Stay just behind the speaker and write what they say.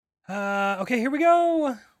Okay, here we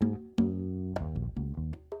go.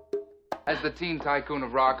 As the teen tycoon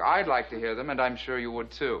of rock, I'd like to hear them, and I'm sure you would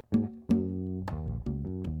too.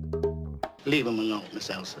 Leave him alone, Miss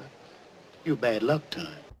Elsa. You bad luck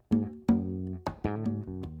tonight.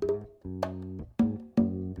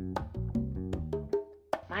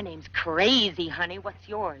 My name's Crazy, honey. What's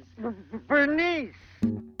yours? Bernice!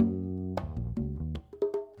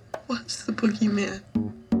 What's the boogeyman?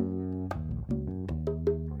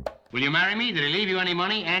 Will you marry me? Did he leave you any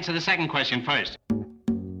money? Answer the second question first. Bert!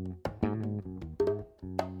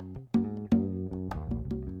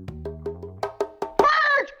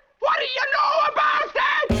 What do you know about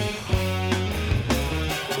that?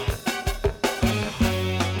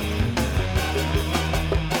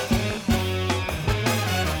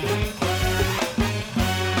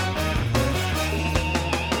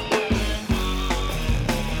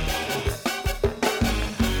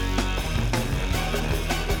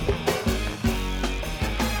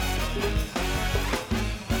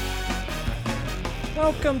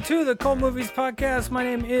 Welcome to the Cult Movies Podcast. My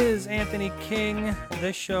name is Anthony King.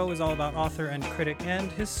 This show is all about author and critic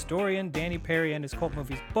and historian Danny Perry and his Cult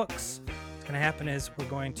Movies books. What's going to happen is we're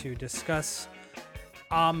going to discuss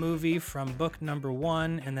a movie from book number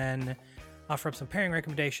 1 and then offer up some pairing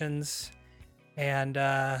recommendations. And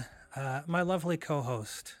my lovely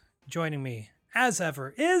co-host joining me, as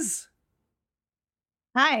ever, is...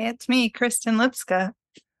 Hi, it's me, Kristen Lipska.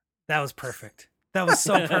 That was perfect. That was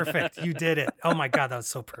so perfect. You did it. Oh my God, that was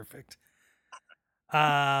so perfect.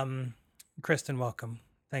 Kristen, welcome.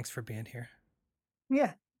 Thanks for being here.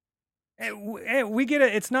 Yeah. We get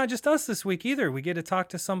it. It's not just us this week either. We get to talk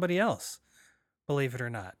to somebody else, believe it or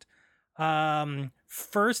not.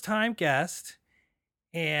 First time guest.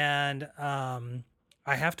 And I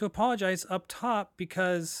have to apologize up top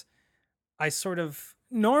because I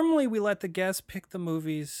normally we let the guests pick the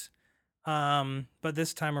movies. But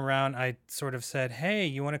this time around, I sort of said, hey,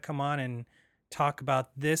 you want to come on and talk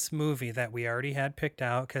about this movie that we already had picked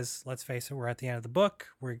out? Because let's face it, we're at the end of the book.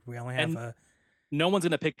 We only have no one's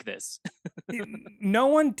going to pick this. No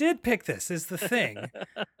one did pick this is the thing.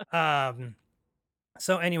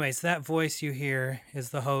 So anyways, that voice you hear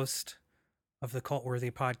is the host of the Cult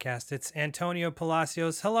Worthy podcast. It's Antonio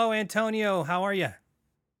Palacios. Hello, Antonio. How are you?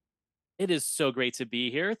 It is so great to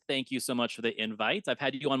be here. Thank you so much for the invite. I've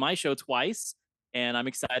had you on my show twice, and I'm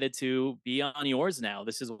excited to be on yours now.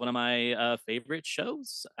 This is one of my favorite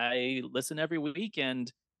shows. I listen every week,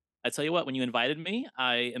 and I tell you what, when you invited me,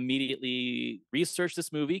 I immediately researched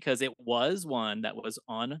this movie because it was one that was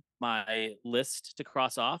on my list to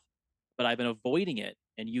cross off, but I've been avoiding it,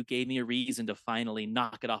 and you gave me a reason to finally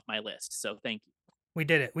knock it off my list. So thank you. We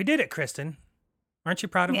did it. We did it, Kristen. Aren't you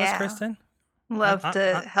proud of us, Kristen? Love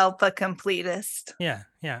to help a completist. Yeah.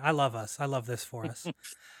 I love us. I love this for us.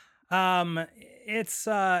 It's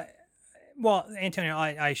well, Antonio,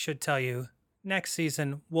 I should tell you, next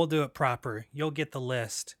season we'll do it proper. You'll get the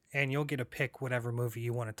list and you'll get to pick whatever movie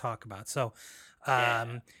you want to talk about. So,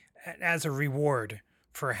 as a reward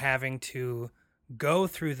for having to go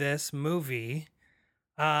through this movie,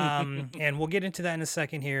 and we'll get into that in a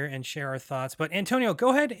second here and share our thoughts. But Antonio,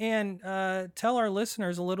 go ahead and tell our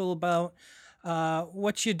listeners a little about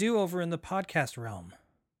what you do over in the podcast realm.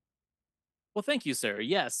 Well, thank you, sir.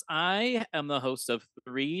 Yes, I am the host of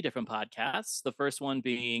 3 different podcasts. The first one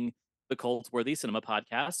being the Cult Worthy Cinema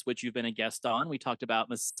Podcast, which you've been a guest on. We talked about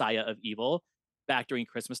Messiah of Evil back during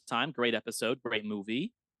Christmas time. Great episode, great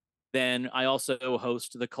movie. Then I also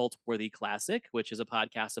host the Cult Worthy Classic, which is a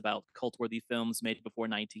podcast about cult worthy films made before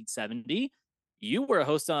 1970. You were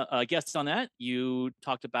a guest on that. You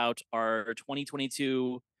talked about our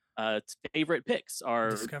 2022 favorite picks,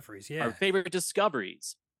 our discoveries, our favorite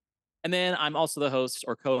discoveries. And then I'm also the host,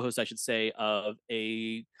 or co-host, I should say, of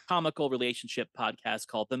a comical relationship podcast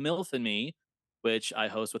called The MILF and Me, which I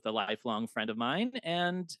host with a lifelong friend of mine.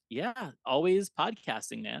 And yeah, always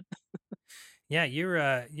podcasting, man. Yeah, you're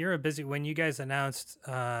a busy. When you guys announced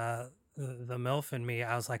the MILF and Me,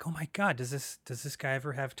 I was like, oh my God, does this guy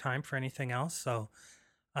ever have time for anything else? So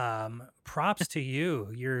props to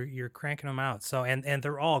you. You're cranking them out. So and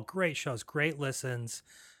they're all great shows, great listens.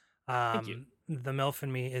 Thank you. The MILF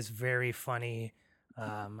and Me is very funny.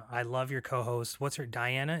 I love your co-host. What's her,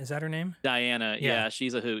 Diana? Is that her name? Diana. Yeah,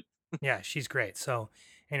 she's a hoot. Yeah, she's great. So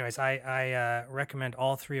anyways, I recommend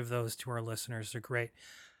all 3 of those to our listeners. They're great.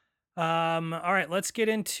 All right, let's get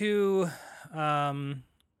into a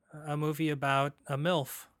movie about a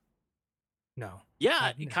MILF. No.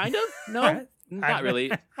 Yeah, kind of. No, not really.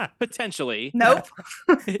 Potentially. Nope.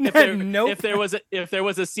 Nope. If there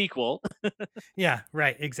was a sequel. Yeah,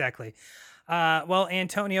 right. Exactly. Well,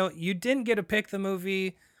 Antonio, you didn't get to pick the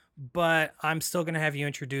movie, but I'm still going to have you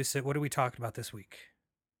introduce it. What are we talking about this week?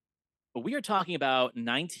 But we are talking about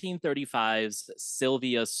 1935's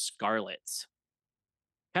Sylvia Scarlett.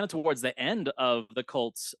 Kind of towards the end of the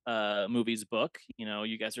cult movies book,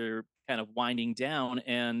 you guys are kind of winding down,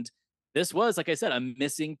 and this was, like I said, a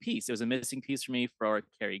missing piece. It was a missing piece for me for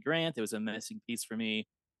Cary Grant. It was a missing piece for me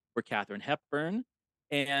for Katharine Hepburn,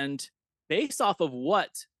 and based off of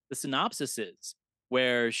what the synopsis is,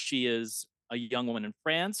 where she is a young woman in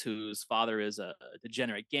France whose father is a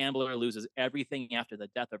degenerate gambler, loses everything after the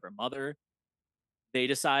death of her mother. They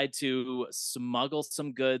decide to smuggle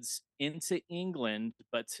some goods into England,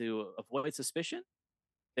 but to avoid suspicion,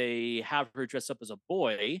 they have her dress up as a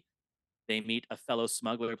boy. They meet a fellow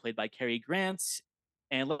smuggler played by Cary Grant.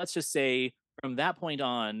 And let's just say from that point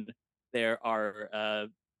on, there are,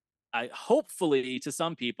 hopefully to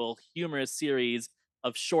some people, humorous series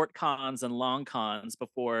of short cons and long cons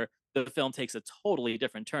before the film takes a totally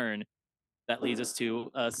different turn that leads us to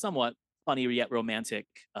a somewhat funny yet romantic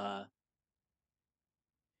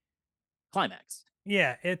climax.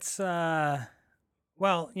 Yeah, it's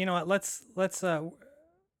well, you know what? Let's the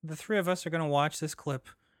three of us are going to watch this clip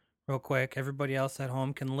real quick. Everybody else at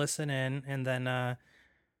home can listen in, and then I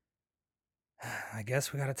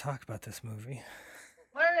guess we got to talk about this movie.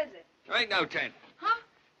 Where is it? There ain't no tent. Huh?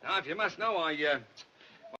 Now, if you must know, I'll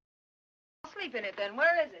sleep in it then.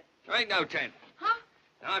 Where is it? There ain't no tent. Huh?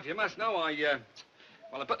 Now, if you must know, I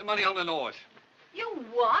put the money on the north. You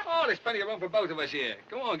what? Oh, there's plenty of room for both of us here.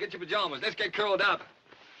 Come on, get your pajamas. Let's get curled up.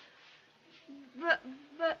 But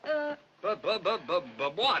What?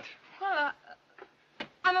 well,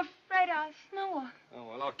 I'm afraid I'll snore. Oh,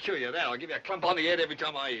 well, I'll cure you that. I'll give you a clump on the head every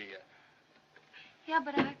time I hear you. Yeah,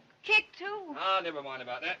 but I kick too. Ah, never mind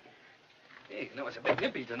about that. Hey, you know, it's a bit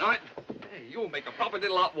nippy tonight. Hey, you'll make a proper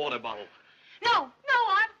little hot water bottle. No,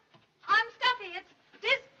 I'm stuffy.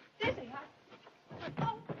 It's dizzy.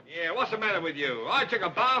 Oh. Yeah, what's the matter with you? I took a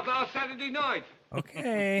bath last Saturday night.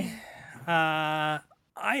 Okay.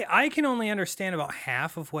 I can only understand about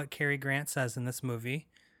half of what Cary Grant says in this movie.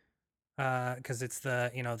 Because it's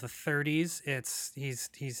the 30s.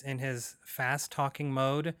 He's in his fast talking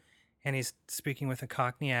mode, and he's speaking with a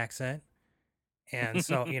Cockney accent. And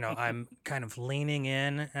so, I'm kind of leaning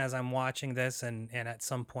in as I'm watching this, and at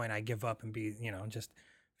some point I give up and just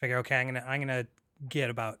figure, okay, I'm gonna get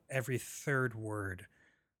about every third word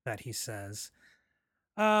that he says.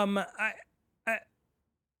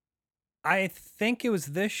 I think it was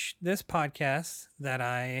this podcast that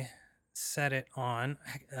I said it on.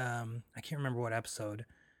 I can't remember what episode,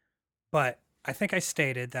 but I think I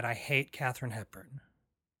stated that I hate Katharine Hepburn.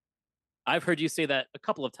 I've heard you say that a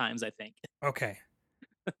couple of times, I think. Okay.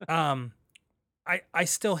 I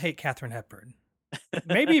still hate Katharine Hepburn.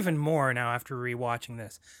 Maybe even more now after rewatching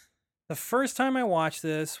this. The first time I watched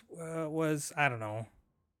this was, I don't know,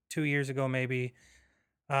 2 years ago maybe.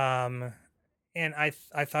 And I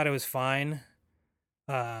thought it was fine.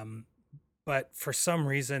 But for some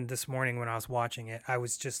reason this morning when I was watching it, I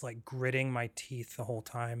was just like gritting my teeth the whole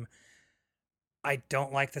time. I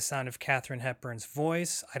don't like the sound of Katharine Hepburn's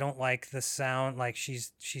voice. I don't like the sound, like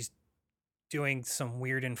she's doing some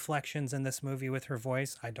weird inflections in this movie with her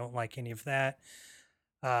voice. I don't like any of that.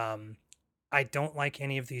 I don't like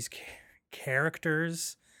any of these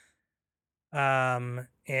characters. And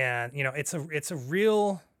it's a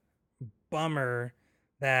real bummer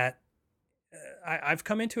that I've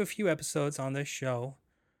come into a few episodes on this show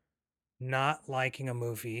not liking a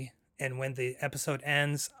movie, and when the episode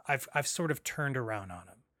ends, I've sort of turned around on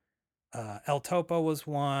them. El Topo was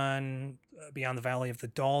one. Beyond the Valley of the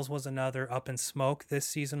Dolls was another. Up in Smoke this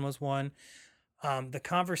season was one. The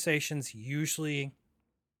conversations usually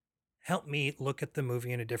help me look at the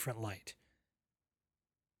movie in a different light.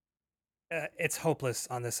 It's hopeless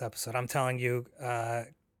on this episode. I'm telling you,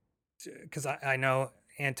 because I know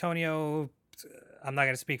Antonio, I'm not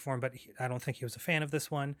going to speak for him, but I don't think he was a fan of this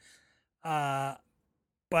one.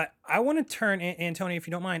 But I want to turn, Antonio, if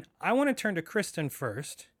you don't mind, I want to turn to Kristen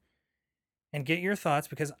first and get your thoughts,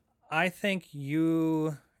 because I think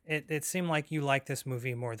it seemed like you liked this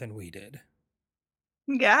movie more than we did.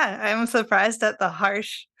 Yeah, I'm surprised at the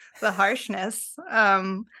harshness.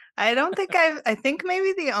 I don't think I think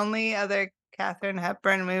maybe the only other Katharine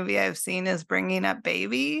Hepburn movie I've seen is Bringing Up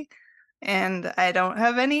Baby, and I don't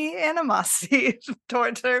have any animosity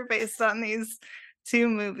towards her based on these two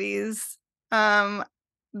movies.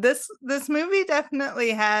 This movie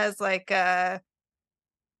definitely has like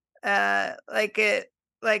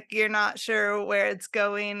you're not sure where it's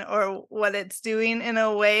going or what it's doing, in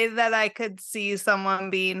a way that I could see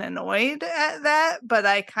someone being annoyed at that, but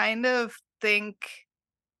I kind of think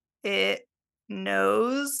it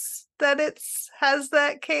knows that has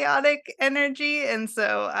that chaotic energy, and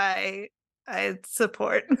so I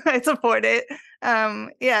support I support it.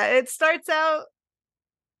 Yeah, it starts out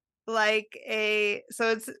like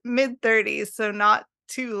so it's mid-30s, so not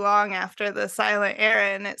too long after the silent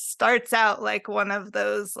era, and it starts out like one of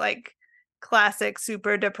those like classic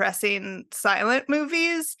super depressing silent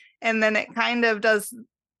movies, and then it kind of does.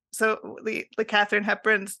 So the Katharine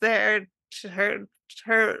Hepburn's there,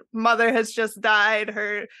 her mother has just died,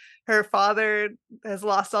 her father has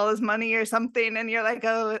lost all his money or something, and you're like,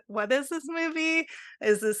 oh, what is this movie?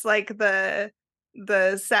 Is this like the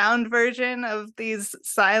sound version of these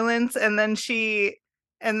silents?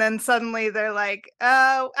 And then suddenly they're like,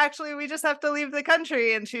 actually we just have to leave the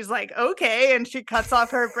country, and she's like, okay, and she cuts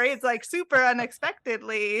off her braids like super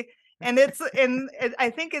unexpectedly. And I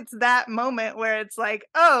think it's that moment where it's like,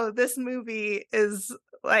 oh, this movie is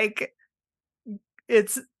like,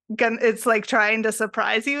 it's like trying to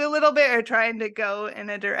surprise you a little bit, or trying to go in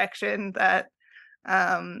a direction that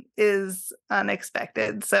is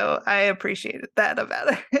unexpected. So I appreciated that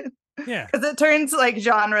about it. Yeah. Because it turns like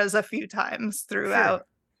genres a few times throughout. Sure.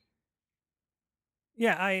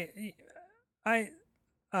 Yeah, I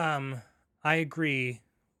agree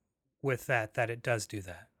with that it does do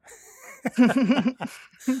that.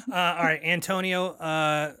 All right, Antonio,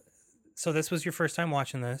 so this was your first time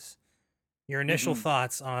watching this. Your initial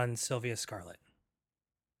thoughts on Sylvia Scarlett?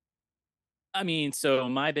 I mean, so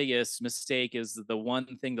my biggest mistake is the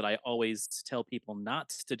one thing that I always tell people not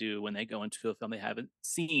to do when they go into a film they haven't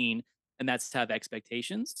seen, and that's to have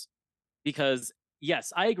expectations. Because,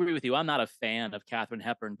 yes, I agree with you. I'm not a fan of Katharine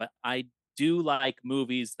Hepburn, but I do like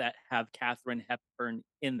movies that have Katharine Hepburn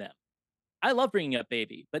in them. I love Bringing Up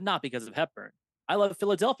Baby, but not because of Hepburn. I love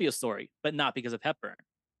Philadelphia Story, but not because of Hepburn.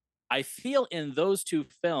 I feel in those two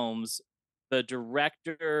films, the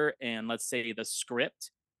director and let's say the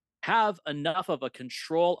script have enough of a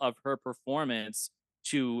control of her performance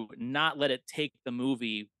to not let it take the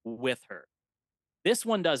movie with her. This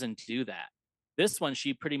one doesn't do that. This one,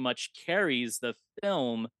 she pretty much carries the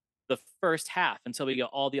film the first half until we get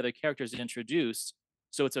all the other characters introduced.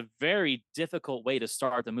 So it's a very difficult way to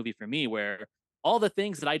start the movie for me, where all the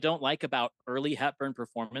things that I don't like about early Hepburn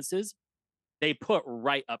performances, they put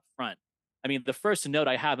right up front. I mean, the first note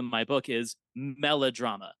I have in my book is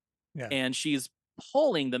melodrama. Yeah. And she's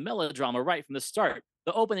pulling the melodrama right from the start.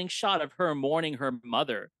 The opening shot of her mourning her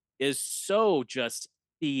mother is so just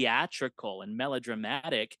theatrical and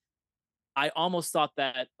melodramatic. I almost thought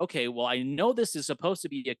that, okay, well, I know this is supposed to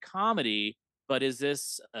be a comedy, but is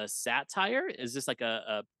this a satire? Is this like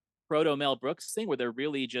a proto Mel Brooks thing where they're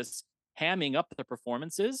really just hamming up the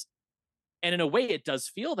performances? And in a way, it does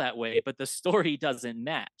feel that way, but the story doesn't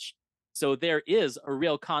match. So there is a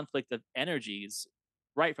real conflict of energies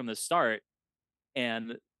right from the start.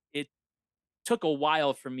 And it took a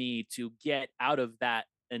while for me to get out of that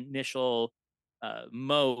initial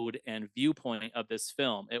mode and viewpoint of this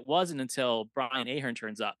film. It wasn't until Brian Ahern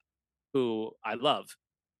turns up, who I love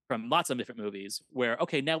from lots of different movies, where,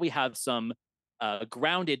 okay, now we have some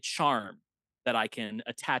grounded charm that I can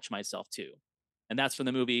attach myself to. And that's when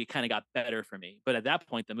the movie kind of got better for me. But at that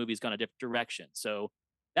point, the movie's gone a different direction. So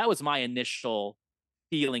that was my initial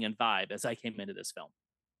feeling and vibe as I came into this film.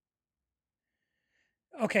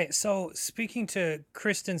 Okay, so speaking to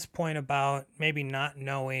Kristen's point about maybe not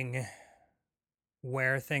knowing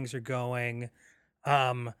where things are going,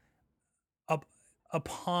 um,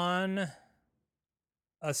 upon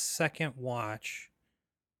a second watch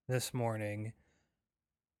this morning,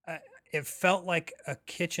 it felt like a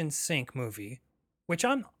kitchen sink movie, which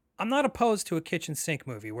I'm not opposed to a kitchen sink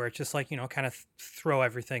movie where it's just like, kind of throw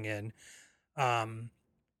everything in.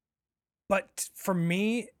 But for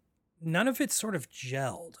me, none of it sort of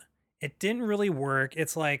gelled. It didn't really work.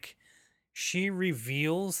 It's like she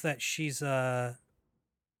reveals that she's a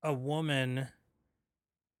woman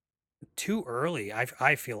too early.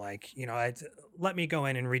 I feel like, let me go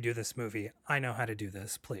in and redo this movie. I know how to do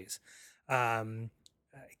this, please.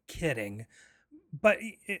 Kidding. But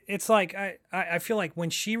it's like I feel like when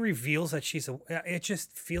she reveals that it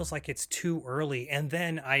just feels like it's too early. And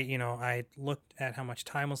then I looked at how much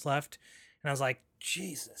time was left, and I was like,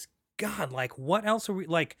 Jesus God, like what else are we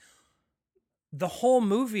like? The whole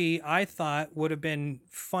movie I thought would have been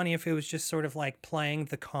funny if it was just sort of like playing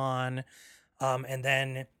the con, and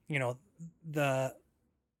then the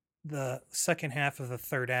second half of the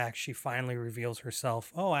third act, she finally reveals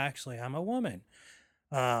herself. Oh, actually, I'm a woman.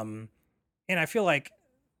 And I feel like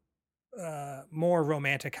more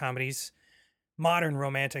romantic comedies, modern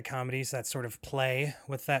romantic comedies that sort of play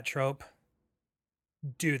with that trope,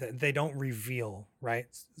 do that. They don't reveal right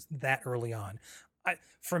that early on.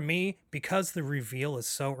 For me, because the reveal is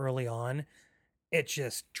so early on, it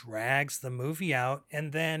just drags the movie out.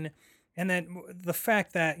 And then the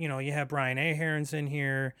fact that you have Brian Ahearn's in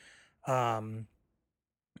here, um,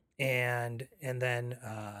 and then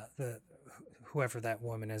the whoever that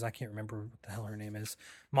woman is, I can't remember what the hell her name is.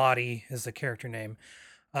 Maudie is the character name.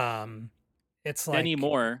 Um, it's Demi like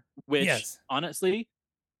Moore, which yes. honestly,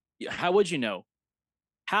 how would you know?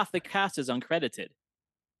 Half the cast is uncredited.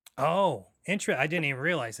 Oh, I didn't even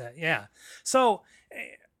realize that. Yeah. So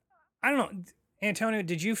I don't know, Antonio,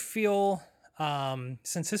 did you feel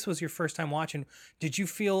since this was your first time watching, did you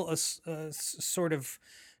feel sort of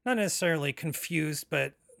not necessarily confused,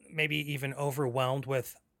 but maybe even overwhelmed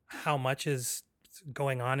with how much is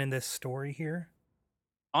going on in this story here?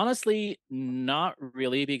 Honestly, not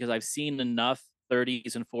really, because I've seen enough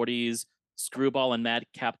 30s and 40s screwball and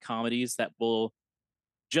madcap comedies that will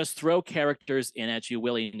just throw characters in at you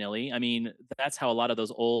willy-nilly. I mean, that's how a lot of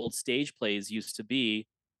those old stage plays used to be,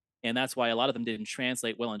 and that's why a lot of them didn't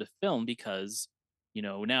translate well into film because,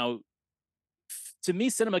 now to me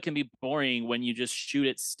cinema can be boring when you just shoot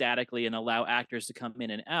it statically and allow actors to come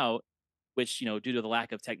in and out, which, due to the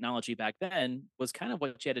lack of technology back then, was kind of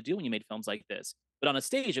what you had to do when you made films like this. But on a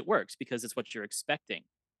stage it works because it's what you're expecting.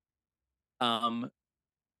 Um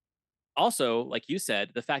Also, like you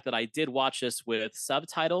said, the fact that I did watch this with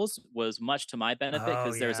subtitles was much to my benefit Oh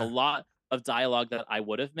because there's a yeah. lot of dialogue that I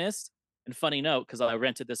would have missed. And funny note, because I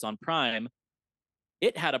rented this on Prime,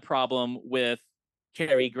 it had a problem with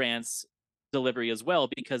Cary Grant's delivery as well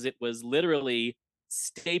because it was literally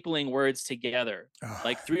stapling words together. Oh,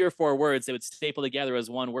 Like 3 or 4 words, they would staple together as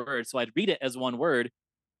one word. So I'd read it as one word.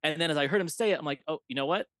 And then as I heard him say it, I'm like, oh, you know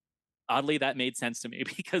what? Oddly, that made sense to me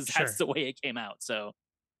because that's sure. the way it came out. So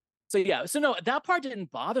yeah, so no, that part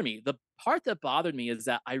didn't bother me. The part that bothered me is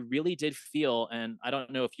that I really did feel, and I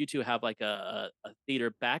don't know if you two have like a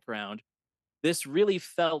theater background, this really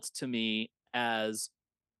felt to me as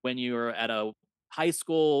when you're at a high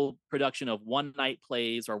school production of one night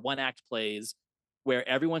plays or one act plays where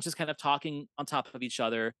everyone's just kind of talking on top of each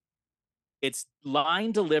other. It's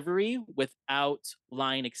line delivery without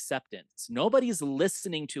line acceptance. Nobody's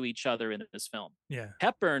listening to each other in this film. Yeah.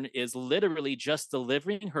 Hepburn is literally just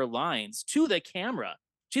delivering her lines to the camera.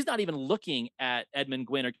 She's not even looking at Edmund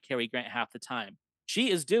Gwynn or Cary Grant half the time. She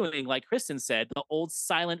is doing, like Kristen said, the old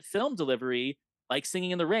silent film delivery, like Singing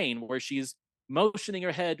in the Rain, where she's motioning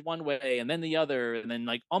her head one way and then the other, and then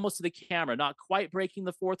like almost to the camera, not quite breaking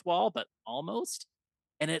the fourth wall, but almost.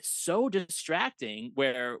 And it's so distracting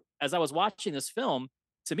where, as I was watching this film,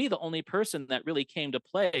 to me, the only person that really came to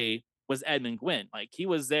play was Edmund Gwynn. Like, he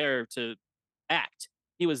was there to act.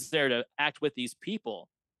 He was there to act with these people.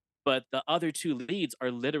 But the other two leads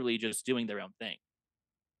are literally just doing their own thing.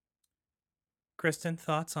 Kristen,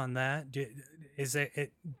 thoughts on that? Does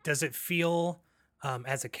it feel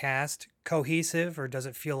as a cast cohesive, or does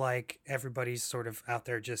it feel like everybody's sort of out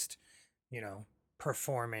there just,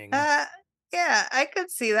 performing? Uh, yeah, I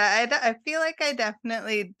could see that. I feel like I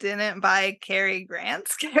definitely didn't buy Cary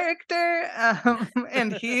Grant's character,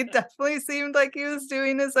 and he definitely seemed like he was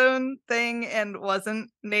doing his own thing and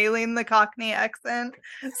wasn't nailing the Cockney accent.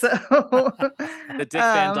 So, The Dick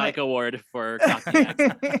Van um, Dyke Award for Cockney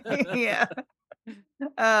accent. yeah.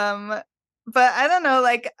 But I don't know,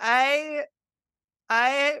 like I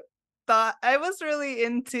thought I was really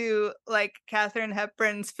into like Katharine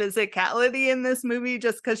Hepburn's physicality in this movie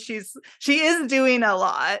just because she is doing a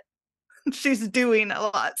lot. She's doing a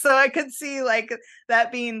lot. So I could see like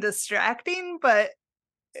that being distracting, but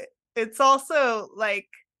it's also like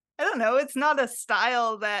I don't know, it's not a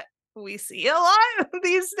style that we see a lot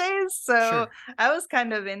these days. So Sure. I was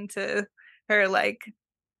kind of into her like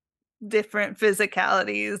different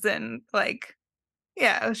physicalities and like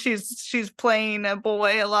yeah, she's playing a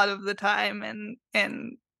boy a lot of the time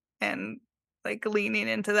and like leaning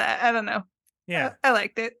into that. I don't know. Yeah. I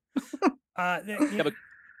liked it. Yeah, but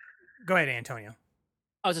Go ahead, Antonio.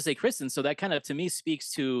 I was to say, Kristen, so that kind of to me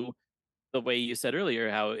speaks to the way you said earlier,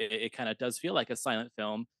 how it kind of does feel like a silent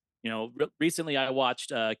film. Recently I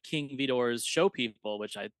watched King Vidor's Show People,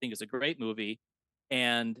 which I think is a great movie,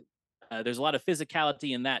 and there's a lot of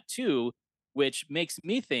physicality in that too, which makes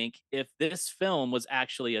me think if this film was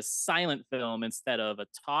actually a silent film instead of a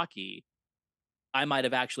talkie, I might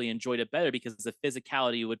have actually enjoyed it better because the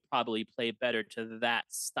physicality would probably play better to that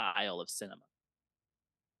style of cinema.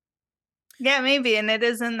 Yeah, maybe. And it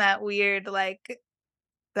is in that weird like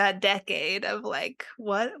that decade of like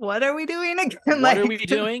what are we doing again? What are Like we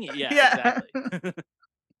doing? Yeah, yeah. exactly.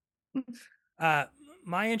 Uh,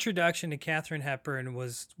 my introduction to Katharine Hepburn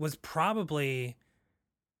was probably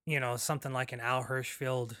something like an Al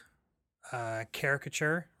Hirschfeld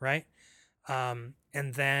caricature, right? And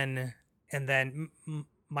then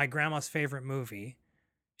my grandma's favorite movie.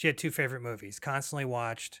 She had two favorite movies. Constantly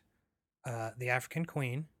watched The African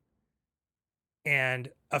Queen and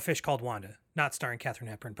A Fish Called Wanda, not starring Katharine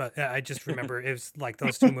Hepburn, but I just remember it was like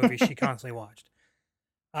those two movies she constantly watched.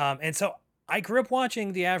 And so I grew up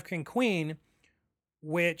watching The African Queen,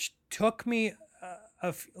 which took me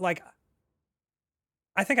like,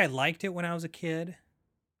 I think I liked it when I was a kid.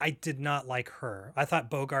 I did not like her. I thought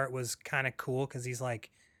Bogart was kind of cool because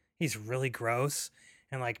he's really gross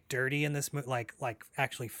and like dirty in this movie, like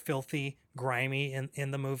actually filthy, grimy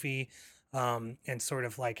in the movie, and sort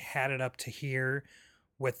of like had it up to here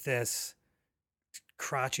with this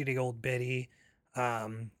crotchety old biddy.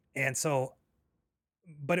 And so,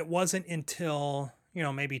 but it wasn't until,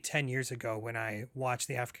 maybe 10 years ago when I watched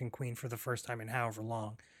The African Queen for the first time in however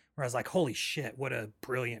long, where I was like, holy shit, what a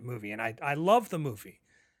brilliant movie. And I love the movie.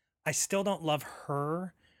 I still don't love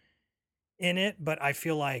her in it, but I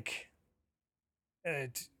feel like I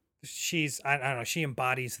don't know, she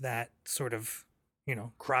embodies that sort of,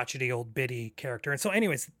 crotchety old biddy character. And so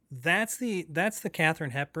anyways, that's the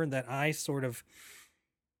Katharine Hepburn that I sort of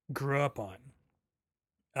grew up on.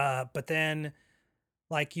 But then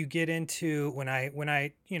like you get into when I,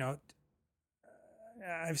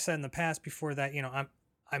 I've said in the past before that,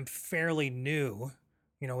 I'm fairly new,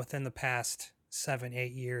 within the past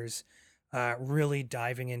 7-8 years, really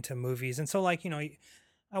diving into movies. And so like,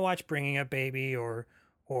 I watch Bringing Up Baby or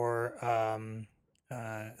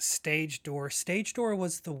Stage Door. Stage Door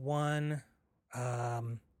was the one.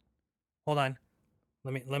 Hold on,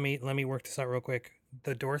 let me work this out real quick.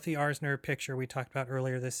 The Dorothy Arzner picture we talked about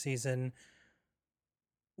earlier this season,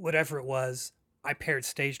 whatever it was, I paired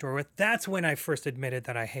Stage Door with. That's when I first admitted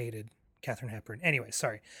that I hated Katharine Hepburn. Anyway,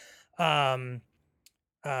 sorry. Um,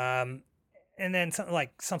 and then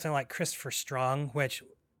something like Christopher Strong, which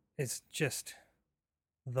is just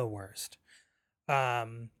the worst.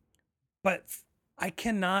 But I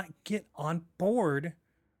cannot get on board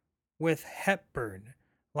with Hepburn.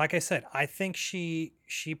 Like I said, I think she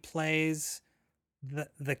plays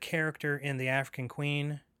the character in The African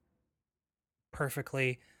Queen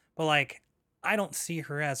perfectly, but like I don't see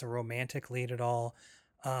her as a romantic lead at all.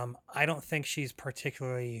 I don't think she's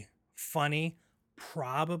particularly funny,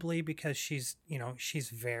 probably because she's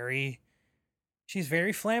very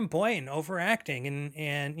flamboyant, overacting,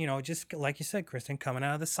 and just like you said, Kristen, coming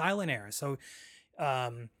out of the silent era. So,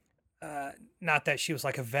 not that she was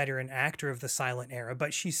like a veteran actor of the silent era,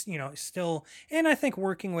 but she's still, and I think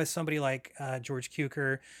working with somebody like George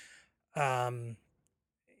Cukor,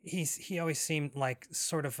 he always seemed like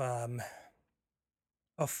sort of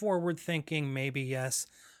a forward thinking, maybe, yes,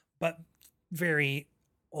 but very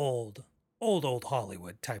old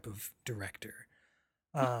Hollywood type of director.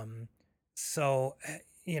 So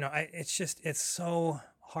it's so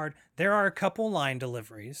hard. There are a couple line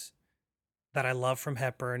deliveries that I love from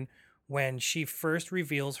Hepburn when she first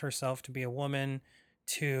reveals herself to be a woman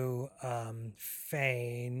to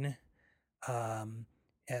Fane,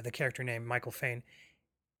 the character named Michael Fane,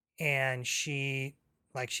 and she's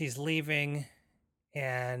leaving,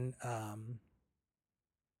 and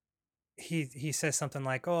he says something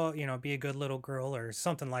like, oh, be a good little girl or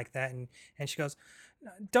something like that, and she goes,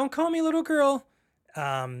 don't call me little girl,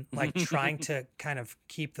 like trying to kind of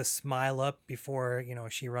keep the smile up before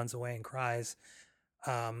she runs away and cries.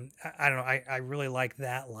 I don't know, I really like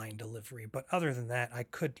that line delivery, but other than that, I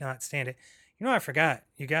could not stand it. I forgot,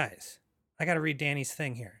 you guys, I got to read Danny's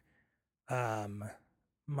thing here.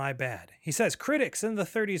 My bad. He says critics in the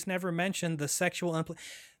 30s never mentioned the sexual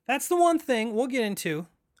that's the one thing we'll get into.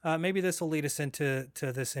 Maybe this will lead us into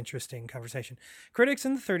this interesting conversation. Critics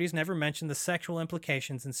in the 30s never mentioned the sexual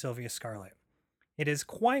implications in Sylvia Scarlett. It is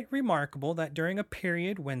quite remarkable that during a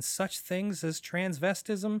period when such things as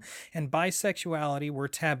transvestism and bisexuality were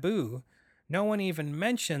taboo, no one even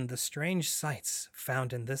mentioned the strange sights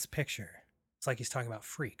found in this picture. It's like he's talking about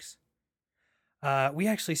freaks. We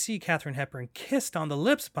actually see Katharine Hepburn kissed on the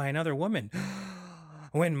lips by another woman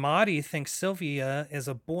when Maudie thinks Sylvia is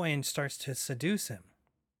a boy and starts to seduce him.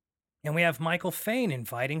 And we have Michael Fane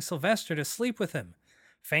inviting Sylvester to sleep with him.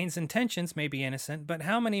 Fane's intentions may be innocent, but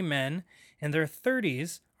how many men in their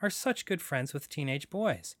 30s are such good friends with teenage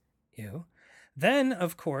boys? Ew. Then,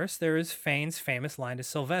 of course, there is Fane's famous line to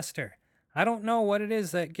Sylvester. I don't know what it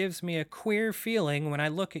is that gives me a queer feeling when I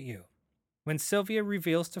look at you. When Sylvia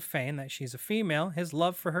reveals to Fane that she's a female, his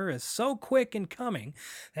love for her is so quick in coming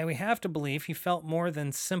that we have to believe he felt more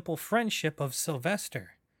than simple friendship of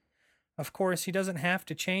Sylvester. Of course, he doesn't have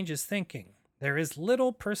to change his thinking. there is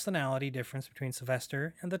little personality difference between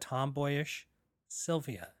Sylvester and the tomboyish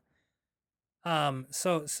Sylvia.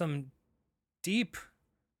 So some deep,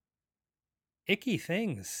 icky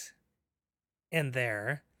things in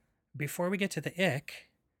there. Before we get to the ick,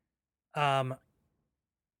 um,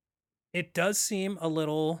 it does seem a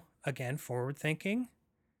little, again, forward thinking,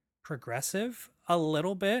 progressive, a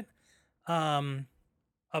little bit,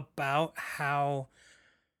 about how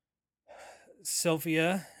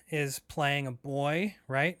Sylvia is playing a boy,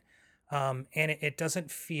 right? And it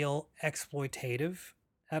doesn't feel exploitative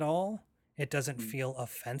at all. It doesn't feel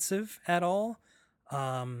offensive at all.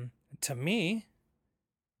 To me,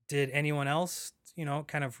 did anyone else,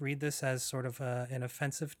 kind of read this as sort of an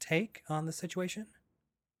offensive take on the situation?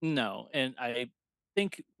 No, and I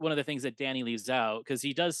think one of the things that Danny leaves out, because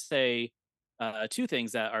he does say two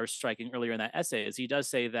things that are striking earlier in that essay, is he does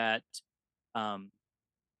say that um,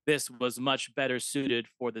 this was much better suited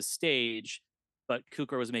for the stage, but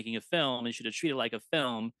Cukor was making a film and should have treated it like a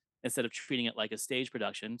film instead of treating it like a stage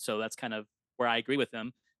production. So that's kind of where I agree with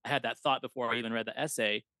him. I had that thought before I even read the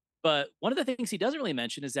essay. But one of the things he doesn't really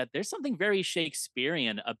mention is that there's something very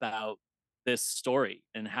Shakespearean about this story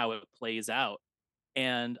and how it plays out.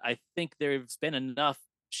 And I think there's been enough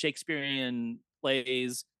Shakespearean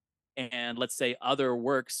plays and, let's say, other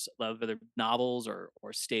works of other novels or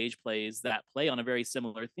stage plays that play on a very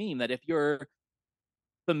similar theme, that if you're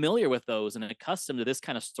familiar with those and accustomed to this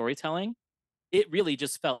kind of storytelling, it really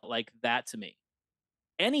just felt like that to me.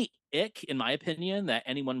 Any ick, in my opinion, that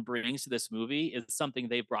anyone brings to this movie is something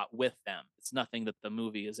they brought with them. It's nothing that the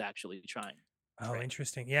movie is actually trying to Oh, portray.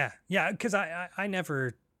 interesting. Yeah. Yeah. Because I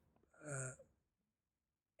never, uh,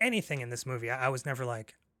 anything in this movie, I was never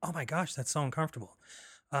like, oh my gosh, that's so uncomfortable.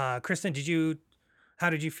 Kristen, how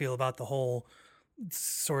did you feel about the whole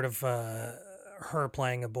sort of her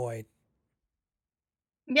playing a boy?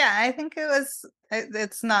 Yeah, I think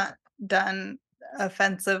it's not done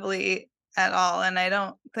offensively at all. And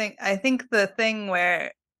I think the thing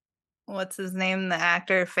where, what's his name, the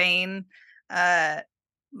actor Fane,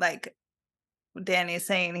 like Danny's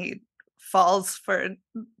saying, he falls for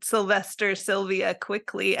Sylvia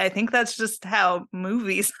quickly. I think that's just how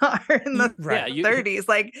movies are in the Yeah, Right. 30s,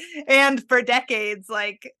 like, and for decades,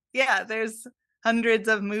 like, yeah, there's hundreds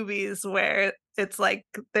of movies where it's like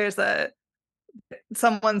there's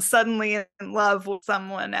someone suddenly in love with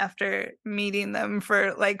someone after meeting them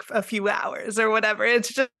for like a few hours or whatever.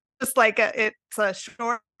 It's just like it's a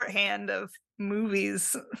shorthand of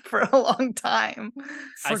movies for a long time.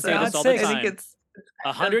 I For say this God's all the sakes. I think time. it's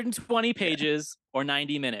 120 pages or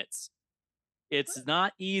 90 minutes. It's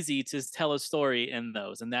not easy to tell a story in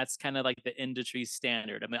those, and that's kind of like the industry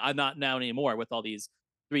standard. I mean, I'm not now anymore with all these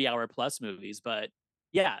 3 hour plus movies, but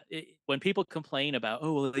yeah, when people complain about,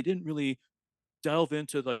 oh, well, they didn't really delve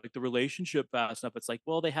into like the relationship fast enough, it's like,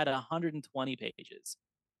 well, they had 120 pages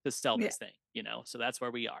to sell yeah. this thing, so that's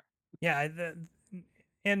where we are. Yeah.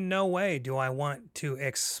 In no way do I want to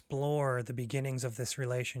explore the beginnings of this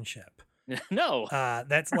relationship. No.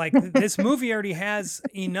 That's like this movie already has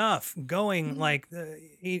enough going, like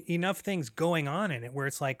enough things going on in it where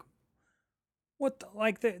it's like,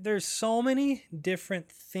 there's so many different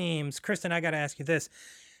themes. Kristen, I got to ask you this.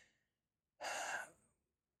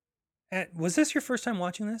 Was this your first time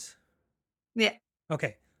watching this? Yeah.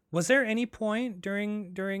 Okay. Was there any point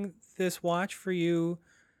during this watch for you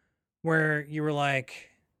where you were like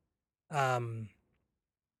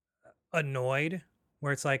annoyed,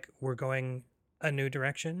 where it's like we're going a new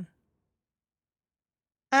direction?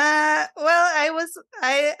 Well,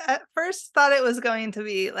 I at first thought it was going to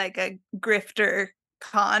be like a grifter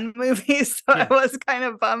con movie, so I Yeah. was kind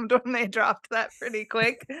of bummed when they dropped that pretty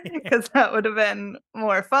quick because that would have been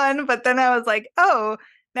more fun. But then I was like, oh,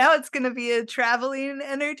 now it's going to be a traveling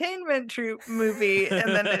entertainment troupe movie, and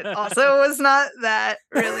then it also was not that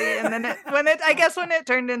really. And then when it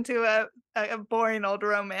turned into a boring old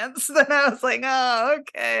romance, then I was like, oh,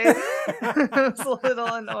 okay. I was a little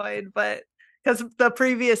annoyed, but because the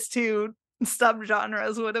previous two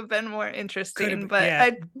subgenres would have been more interesting, but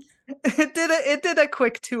yeah. it did a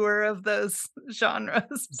quick tour of those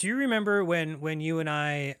genres. Do you remember when you and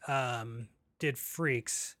I did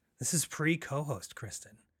Freaks? This is pre-co-host,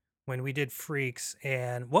 Kristen. When we did Freaks,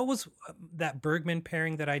 and what was that Bergman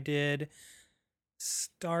pairing that I did?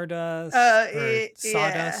 Stardust or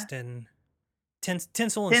Sawdust and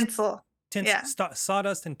Tinsel and Tinsel. Yeah.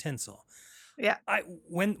 Sawdust and Tinsel. Yeah.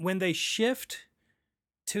 When they shift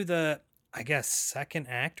to the, I guess, second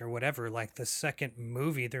act or whatever, like the second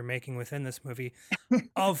movie they're making within this movie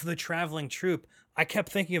of the traveling troupe, I kept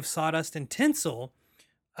thinking of Sawdust and Tinsel,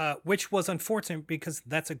 which was unfortunate because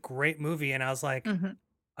that's a great movie. And I was like,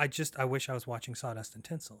 I wish I was watching Sawdust and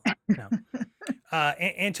Tinsel. No.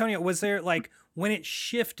 Antonio, was there like when it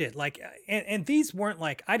shifted, like, and these weren't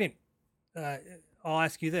like, I didn't, uh, I'll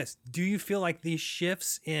ask you this. Do you feel like these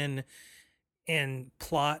shifts in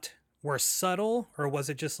plot were subtle, or was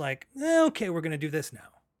it just like, okay, we're going to do this now?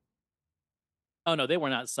 Oh no, they were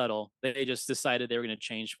not subtle. They just decided they were going to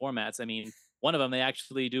change formats. I mean, one of them they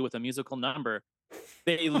actually do with a musical number.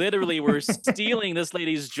 They literally were stealing this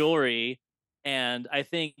lady's jewelry. And I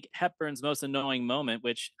think Hepburn's most annoying moment,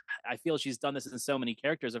 which I feel she's done this in so many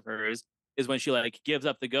characters of hers, is when she like gives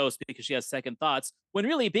up the ghost because she has second thoughts. When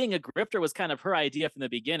really being a grifter was kind of her idea from the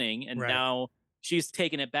beginning, and Right. now she's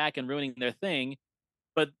taking it back and ruining their thing.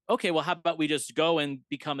 But okay, well, how about we just go and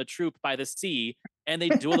become a troupe by the sea, and they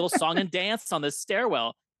do a little song and dance on the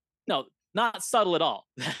stairwell? No, not subtle at all.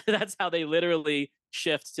 That's how they literally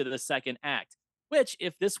shift to the second act. Which,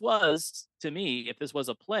 if this was, to me, if this was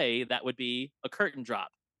a play, that would be a curtain drop.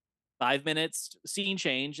 5 minutes, scene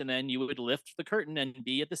change, and then you would lift the curtain and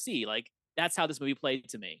be at the sea. Like, that's how this movie played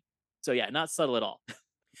to me. So, yeah, not subtle at all.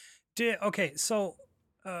 Okay, so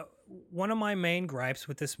one of my main gripes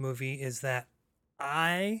with this movie is that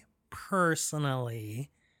I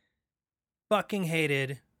personally fucking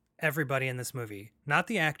hated everybody in this movie. Not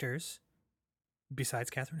the actors, besides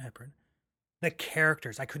Katharine Hepburn. The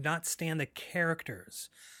characters. I could not stand the characters.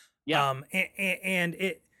 Yeah. And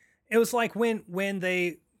it was like when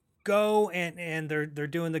they go and they're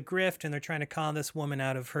doing the grift and they're trying to con this woman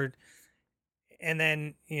out of her, and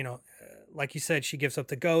then like you said, she gives up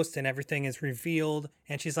the ghost and everything is revealed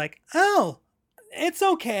and she's like, oh, it's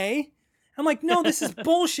okay. I'm like, no, this is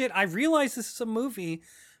bullshit. I realize this is a movie.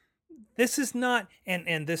 This is not,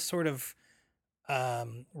 and this sort of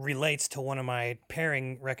relates to one of my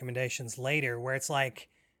pairing recommendations later, where it's like,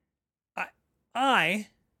 I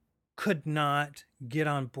could not get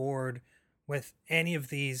on board with any of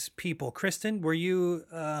these people. Kristen, were you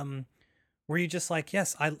just like,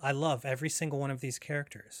 yes, I love every single one of these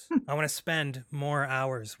characters. I want to spend more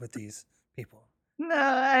hours with these people. No,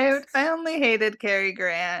 I only hated Cary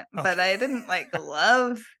Grant, but I didn't like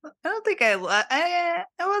love. I don't think I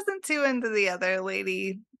wasn't too into the other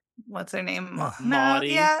lady. What's her name? No, Maudie.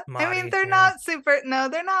 yeah. I Maudie, mean, they're yeah. not super. No,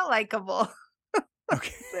 they're not likable.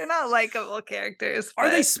 Okay. They're not likable characters.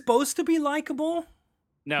 Are they but- supposed to be likable?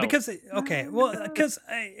 No. Because because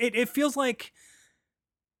it feels like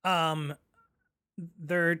they're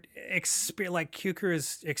like Cuker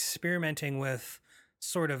is experimenting with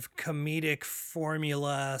sort of comedic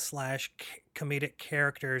formula / comedic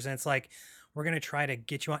characters, and it's like, we're gonna try to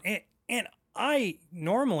get you on, and I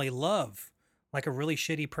normally love like a really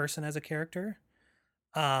shitty person as a character,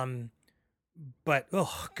 but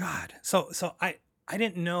oh god, so I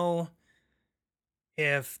didn't know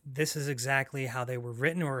if this is exactly how they were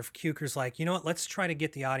written, or if Cuker's like, you know what, let's try to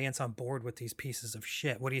get the audience on board with these pieces of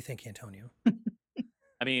shit. What do you think, Antonio?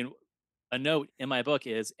 I mean, a note in my book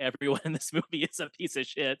is everyone in this movie is a piece of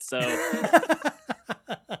shit. So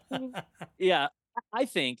yeah, I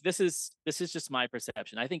think this is just my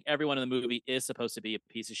perception. I think everyone in the movie is supposed to be a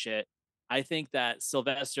piece of shit. I think that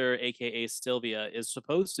Sylvester, aka Sylvia, is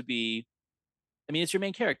supposed to be, I mean, it's your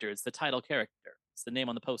main character, it's the title character, it's the name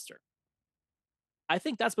on the poster. I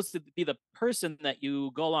think that's supposed to be the person that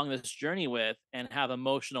you go along this journey with and have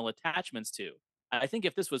emotional attachments to. I think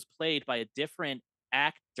if this was played by a different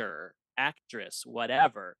actor, actress,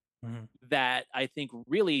 whatever, that I think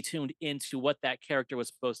really tuned into what that character was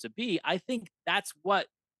supposed to be, I think that's what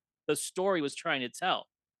the story was trying to tell.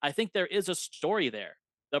 I think there is a story there.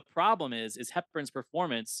 The problem is Hepburn's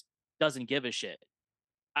performance doesn't give a shit.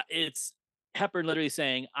 It's Hepburn literally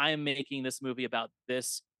saying, "I'm making this movie about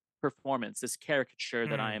this performance, this caricature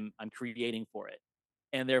that I'm creating for it,"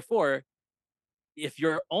 and therefore, if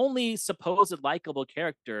your only supposed likable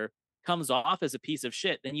character comes off as a piece of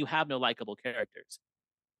shit, then you have no likable characters.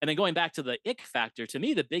 And then going back to the ick factor, to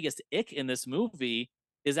me, the biggest ick in this movie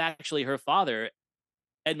is actually her father,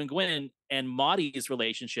 Edmund Gwynn, and Maudie's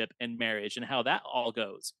relationship and marriage and how that all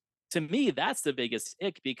goes. To me, that's the biggest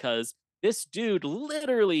ick, because this dude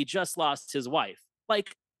literally just lost his wife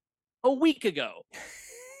like a week ago.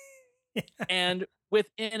 And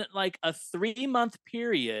within like a 3-month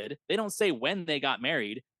period, they don't say when they got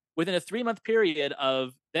married, within a 3-month period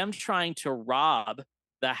of them trying to rob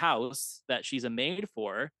the house that she's a maid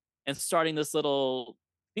for and starting this little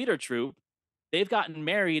theater troupe, they've gotten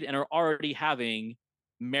married and are already having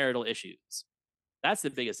marital issues. That's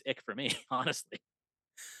the biggest ick for me, honestly.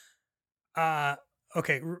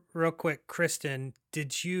 Okay, real quick, Kristen, do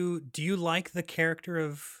you like the character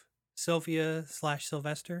of Sylvia /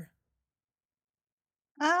 Sylvester?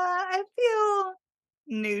 I feel,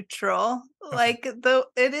 neutral. Okay. Like, though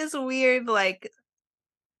it is weird, like,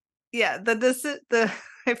 yeah, the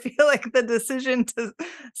I feel like the decision to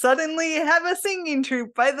suddenly have a singing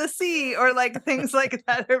troupe by the sea or like things like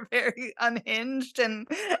that are very unhinged and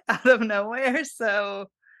out of nowhere. So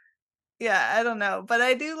yeah, I don't know. But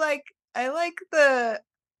I like I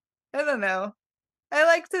don't know. I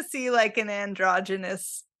like to see like an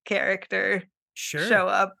androgynous character Sure. show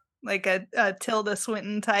up, like a Tilda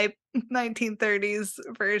Swinton type 1930s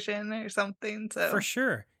version or something. For So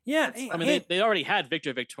sure. Yeah. that's I mean, fun. they already had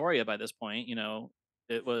Victor Victoria by this point. You know,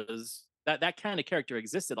 it was that kind of character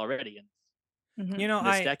existed already Mhm. You know, in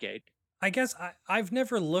this decade. I guess I've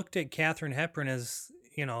never looked at Katherine Hepburn as,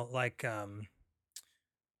 like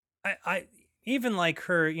I even like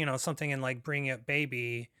her, something in like Bring Up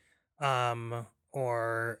Baby, or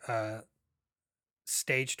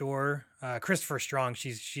Stage Door. Christopher Strong,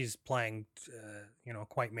 she's playing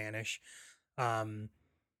quite mannish. Um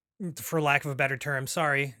for lack of a better term.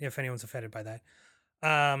 Sorry if anyone's offended by that.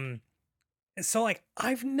 Um so like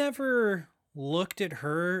I've never looked at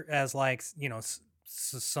her as like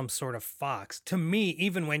some sort of fox to me,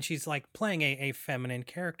 even when she's like playing a feminine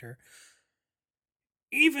character,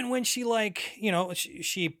 even when she like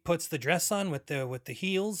she puts the dress on with the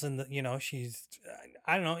heels and she's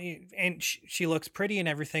I don't know, and she looks pretty and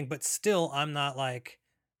everything, but still I'm not like,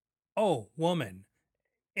 oh, woman.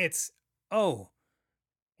 It's, oh,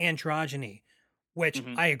 androgyny, which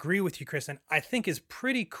Hmm. I agree with you, Kristen, I think is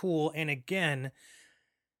pretty cool, and again,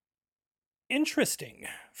 interesting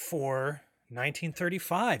for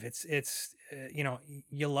 1935. It's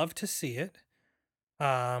you love to see it.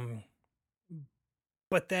 Um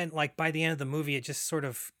but then like by the end of the movie it just sort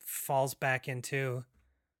of falls back into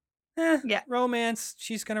Yeah. romance.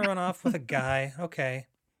 She's going to run off with a guy. Okay.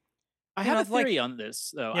 I have a Like theory on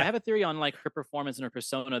this, though. I yeah. have a theory on like her performance and her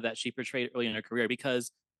persona that she portrayed early in her career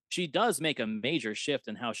because she does make a major shift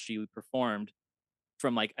in how she performed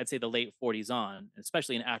from like I'd say the late 40s on,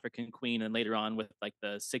 especially in African Queen and later on with like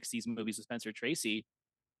the 60s movies with Spencer Tracy.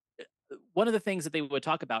 One of the things that they would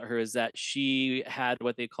talk about her is that she had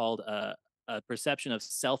what they called a perception of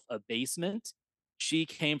self abasement. She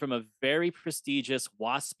came from a very prestigious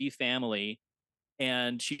waspy family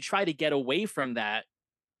and she tried to get away from that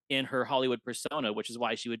in her Hollywood persona, which is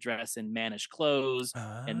why she would dress in mannish clothes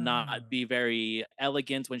and Ah. not be very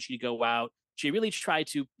elegant when she'd go out. She really tried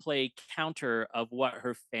to play counter of what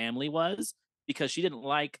her family was because she didn't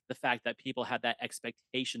like the fact that people had that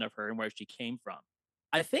expectation of her and where she came from.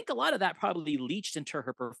 I think a lot of that probably leached into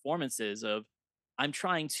her performances of I'm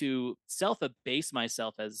trying to self abase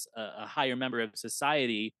myself as a higher member of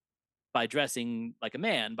society by dressing like a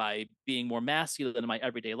man, by being more masculine in my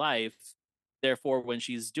everyday life. Therefore, when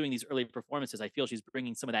she's doing these early performances, I feel she's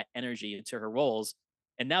bringing some of that energy into her roles.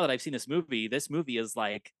 And now that I've seen this movie is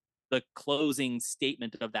like the closing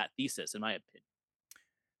statement of that thesis, in my opinion.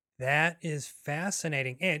 That is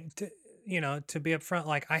fascinating. And to be upfront,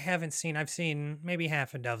 like I've seen maybe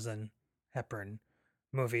half a dozen Hepburn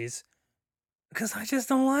movies because I just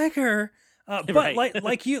don't like her. But Right.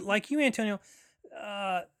 like you, Antonio,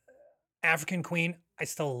 uh, African Queen. I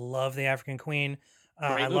still love the African Queen.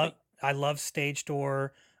 Great movie. I love Stage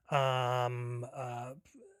Door. Um, uh,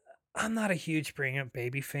 I'm not a huge Bring Up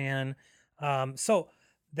Baby fan. So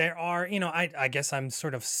there are, I guess I'm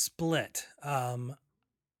sort of split.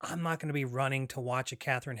 I'm not going to be running to watch a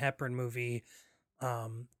Katherine Hepburn movie.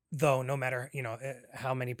 Though no matter,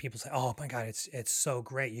 how many people say, "Oh my God, it's so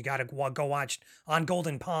great. You got to go watch On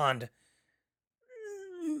Golden Pond."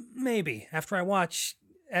 Maybe after I watch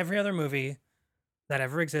every other movie that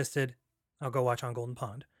ever existed, I'll go watch On Golden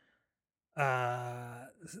Pond.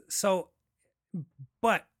 So,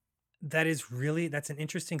 but that's an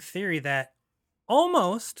interesting theory that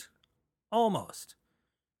almost, almost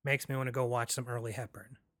makes me want to go watch some early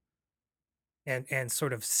Hepburn and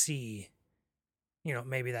sort of see,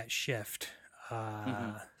 maybe that shift.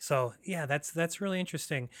 Hmm. So yeah, that's really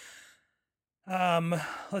interesting. Um,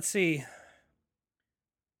 let's see.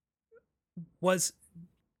 Was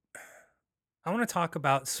I want to talk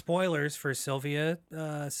about spoilers for Sylvia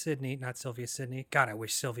Sydney, not Sylvia Sydney. God, I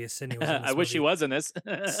wish Sylvia Sydney was in I this wish she movie. was in this.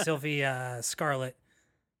 Sylvia Scarlett.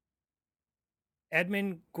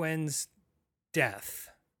 Edmund Gwen's death.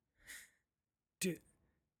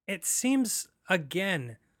 It seems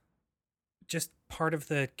again just part of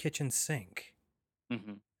the kitchen sink.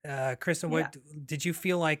 Hmm. Kristen, Yeah. what did you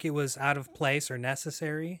feel like it was out of place or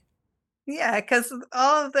necessary? Yeah, because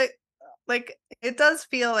all of the like it does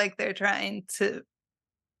feel like they're trying to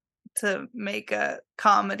make a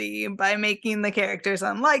comedy by making the characters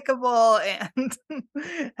unlikable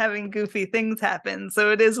and having goofy things happen.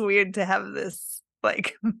 So it is weird to have this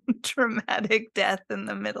like dramatic death in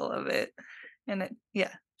the middle of it, and it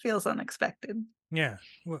feels unexpected. Yeah.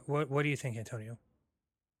 What do you think, Antonio?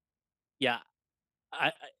 Yeah,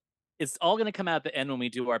 I it's all gonna come out at the end when we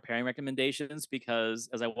do our pairing recommendations because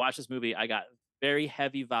as I watch this movie, I got very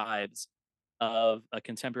heavy vibes of a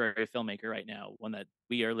contemporary filmmaker right now, one that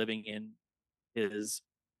we are living in is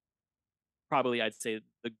probably I'd say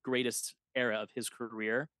the greatest era of his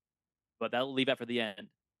career, but that'll leave that for the end.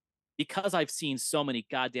 Because I've seen so many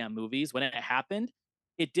goddamn movies, when it happened,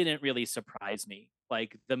 it didn't really surprise me.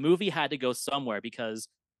 Like the movie had to go somewhere because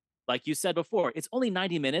like you said before, it's only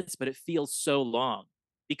 90 minutes, but it feels so long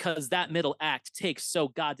because that middle act takes so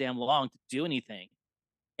goddamn long to do anything.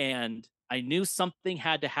 And I knew something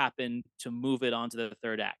had to happen to move it on to the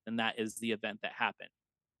third act, and that is the event that happened.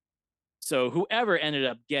 So whoever ended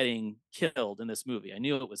up getting killed in this movie, I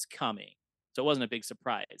knew it was coming. So it wasn't a big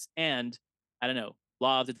surprise. And I don't know,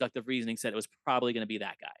 law of deductive reasoning said it was probably going to be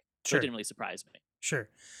that guy. So it Sure. didn't really surprise me. Sure.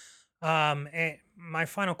 And my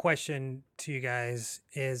final question to you guys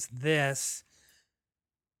is this.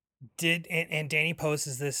 And Danny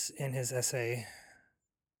poses this in his essay.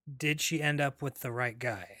 Did she end up with the right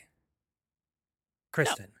guy? No,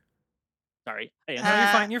 Kristen. sorry. Hey, No, you're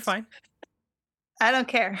fine. You're fine. I don't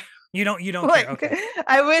care. You don't Like, care. Okay.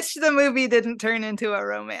 I wish the movie didn't turn into a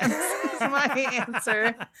romance. Is my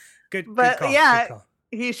answer. Good But call. yeah, Good call.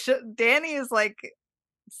 he should. Danny is like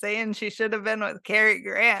saying she should have been with Cary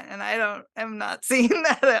Grant, and I'm not seeing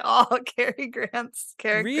that at all. Cary Grant's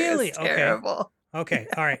character Really? is terrible. Okay.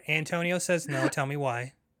 All right. Antonio says no. Tell me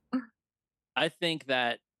why. I think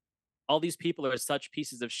that all these people are such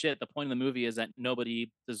pieces of shit. The point of the movie is that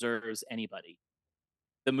nobody deserves anybody.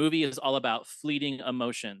 The movie is all about fleeting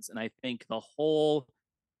emotions. And I think the whole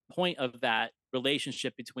point of that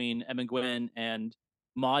relationship between Em and Gwen and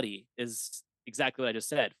Maudie is exactly what I just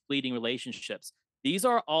said, fleeting relationships. These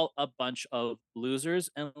are all a bunch of losers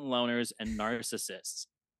and loners and narcissists.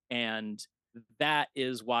 And that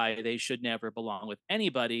is why they should never belong with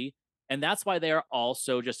anybody. And that's why they are all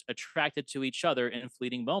so just attracted to each other in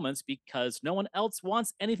fleeting moments because no one else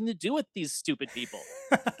wants anything to do with these stupid people.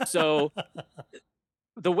 So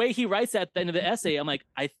the way he writes at the end of the essay, I'm like,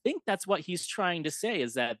 I think that's what he's trying to say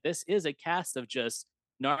is that this is a cast of just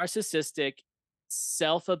narcissistic,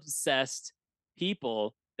 self-obsessed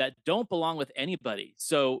people that don't belong with anybody.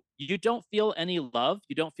 So you don't feel any love,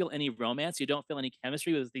 you don't feel any romance, you don't feel any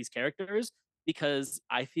chemistry with these characters because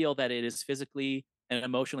I feel that it is physically and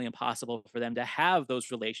emotionally impossible for them to have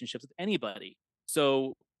those relationships with anybody.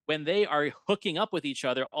 So when they are hooking up with each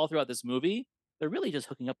other all throughout this movie, they're really just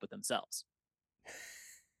hooking up with themselves.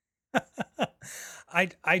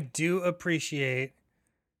 I do appreciate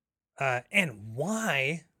and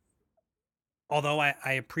why, although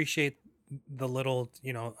I appreciate the little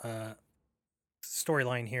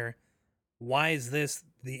storyline here, why is this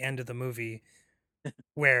the end of the movie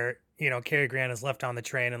where Cary Grant is left on the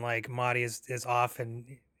train and like Maudie is off and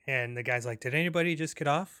the guy's like, did anybody just get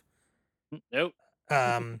off? Nope.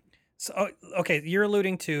 So okay, you're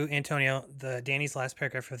alluding to Antonio, the Danny's last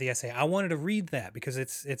paragraph of the essay. I wanted to read that because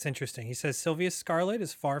it's interesting. He says Sylvia Scarlett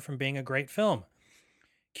is far from being a great film.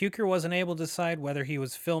 Cukor wasn't able to decide whether he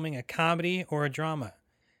was filming a comedy or a drama.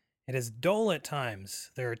 It is dull at times.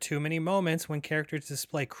 There are too many moments when characters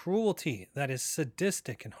display cruelty that is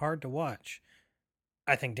sadistic and hard to watch.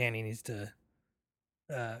 I think Danny needs to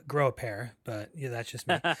grow a pair, but yeah, that's just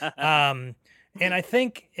me. And I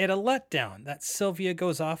think it a letdown that Sylvia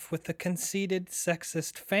goes off with the conceited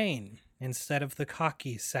sexist Fane instead of the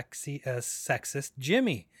cocky sexist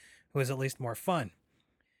Jimmy, who is at least more fun.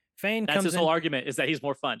 Fane That's comes his whole argument is that he's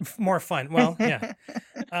more fun. More fun. Well,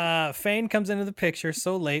 yeah. Fane comes into the picture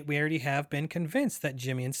so late we already have been convinced that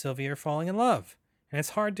Jimmy and Sylvia are falling in love. And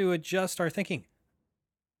it's hard to adjust our thinking.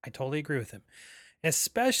 I totally agree with him.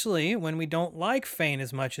 Especially when we don't like Fane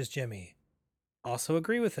as much as Jimmy. Also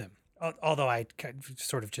agree with him. Although I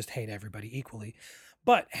sort of just hate everybody equally.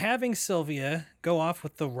 But having Sylvia go off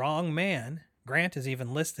with the wrong man, Grant is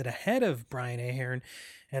even listed ahead of Brian Ahern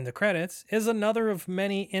in the credits, is another of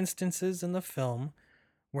many instances in the film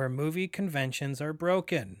where movie conventions are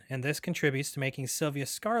broken. And this contributes to making Sylvia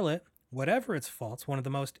Scarlett, whatever its faults, one of the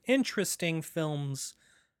most interesting films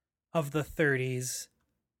of the 30s.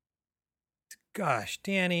 Gosh,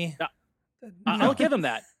 Danny. I'll give him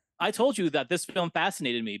that. I told you that this film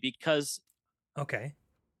fascinated me because okay,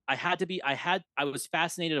 I was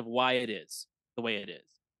fascinated of why it is the way it is.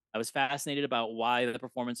 I was fascinated about why the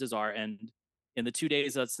performances are, and in the 2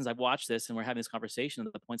 days since I've watched this and we're having this conversation,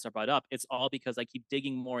 the points I brought up, it's all because I keep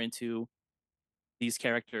digging more into these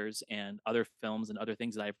characters and other films and other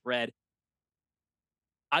things that I've read.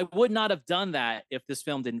 I would not have done that if this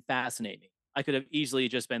film didn't fascinate me. I could have easily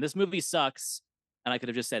just been, this movie sucks, and I could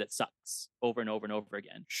have just said it sucks over and over and over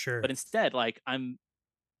again. Sure. But instead, like I'm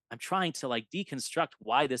trying to like deconstruct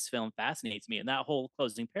why this film fascinates me, and that whole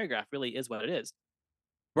closing paragraph really is what it is.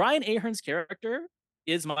 Brian Ahern's character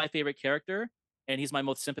is my favorite character, and he's my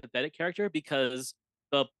most sympathetic character because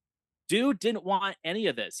the dude didn't want any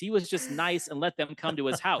of this. He was just nice and let them come to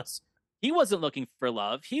his house. He wasn't looking for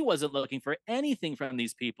love. He wasn't looking for anything from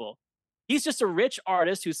these people. He's just a rich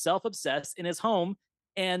artist who's self-obsessed in his home,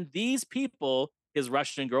 and these people, his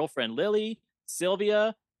Russian girlfriend Lily,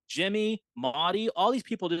 Sylvia, Jimmy, Maudie, all these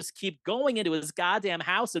people just keep going into his goddamn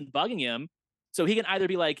house and bugging him so he can either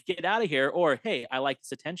be like, get out of here, or hey, I like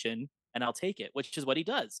this attention and I'll take it, which is what he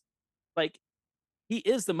does. Like, he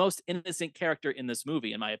is the most innocent character in this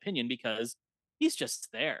movie, in my opinion, because he's just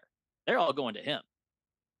there. They're all going to him.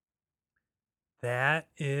 That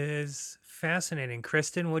is fascinating.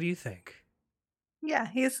 Kristen, what do you think? Yeah,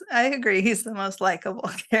 I agree. He's the most likable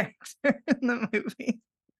character in the movie.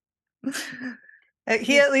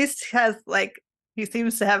 He Yeah. at least has like, he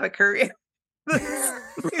seems to have a career.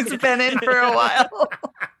 He's been in for a while.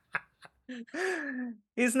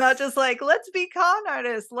 He's not just like, let's be con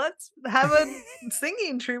artists. Let's have a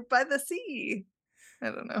singing troupe by the sea.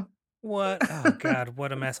 I don't know. What? Oh God,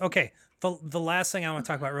 what a mess. Okay, the last thing I want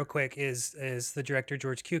to talk about real quick is the director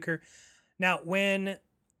George Cukor. Now, when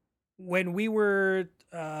we were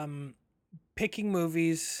picking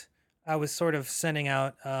movies, I was sort of sending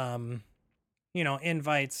out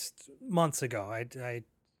invites months ago.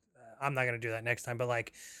 I'm not gonna do that next time, but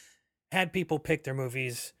like had people pick their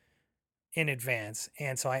movies in advance,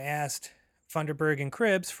 and so I asked Funderburg and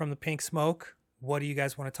Cribbs from the Pink Smoke, what do you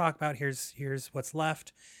guys want to talk about? Here's what's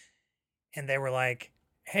left. And they were like,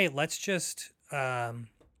 hey, let's just we'll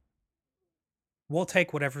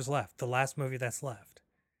take whatever's left, the last movie that's left.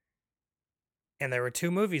 And there were 2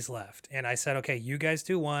 movies left, and I said, okay, you guys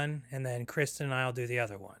do one, and then Kristen and I'll do the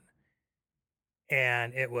other one.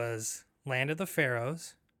 And it was Land of the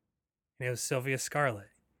Pharaohs, and it was Sylvia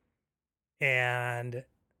Scarlett. And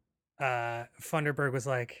Funderburg was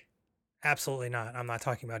like, absolutely not. I'm not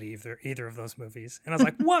talking about either of those movies. And I was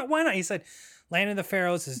like, what? Why not? He said, Land of the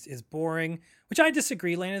Pharaohs is boring, which I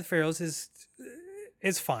disagree. Land of the Pharaohs is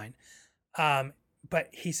fine. But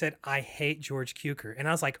he said, I hate George Cukor. And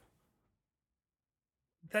I was like,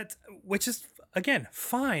 which is, again,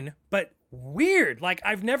 fine, but weird. Like,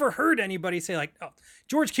 I've never heard anybody say like, oh,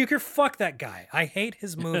 George Cukor, fuck that guy. I hate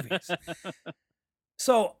his movies.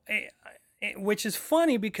 So, which is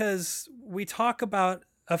funny because we talk about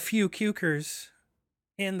a few Cukors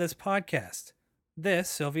in this podcast. This,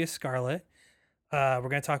 Sylvia Scarlett. We're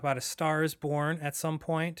going to talk about A Star is Born at some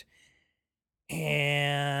point.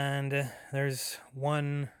 And there's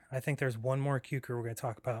one more Cukor we're going to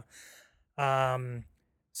talk about.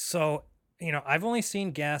 So, I've only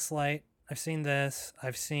seen Gaslight. I've seen this.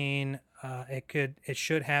 I've seen It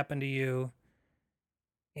Should Happen to You.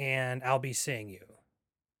 And I'll Be Seeing You.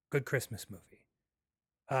 Good Christmas movie.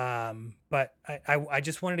 But I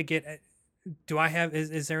just wanted to get,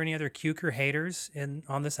 is there any other Cukor haters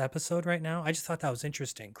on this episode right now? I just thought that was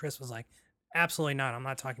interesting. Chris was like, absolutely not. I'm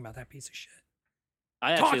not talking about that piece of shit.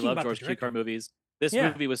 I actually love George Cukor movies. This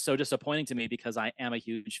movie was so disappointing to me because I am a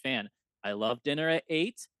huge fan. I love Dinner at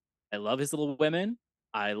 8. I love His Little Women.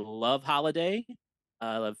 I love Holiday.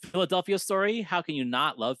 I love Philadelphia Story. How can you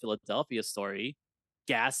not love Philadelphia Story?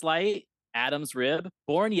 Gaslight. Adam's Rib.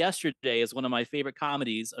 Born Yesterday is one of my favorite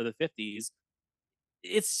comedies of the 50s.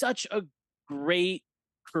 It's such a great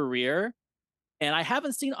career, and I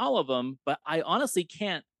haven't seen all of them, but I honestly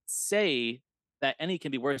can't say that any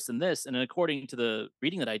can be worse than this. And according to the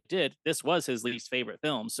reading that I did, this was his least favorite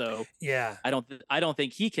film. So yeah, I don't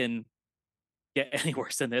think he can get any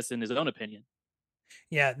worse than this in his own opinion.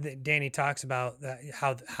 Yeah, Danny talks about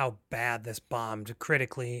how bad this bombed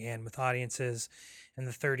critically and with audiences in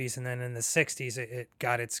the 30s, and then in the 60s it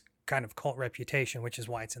got its kind of cult reputation, which is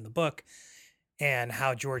why it's in the book, and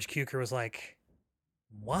how George Cukor was like,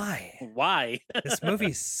 why this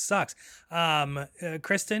movie sucks.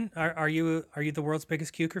 Kristen, are you the world's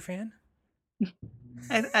biggest Cukor fan?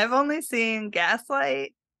 I've only seen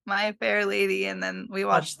Gaslight, My Fair Lady, and then we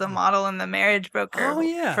watched The Model and the Marriage Broker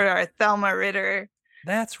for our Thelma Ritter.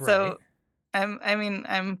 That's right. So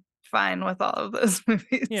I'm fine with all of those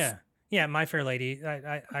movies. Yeah, My Fair Lady.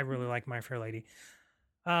 I really like My Fair Lady.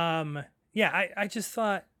 I just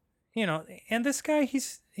thought, and this guy,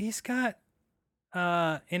 he's got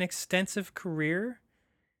an extensive career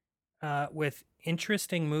with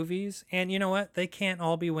interesting movies, and you know what? They can't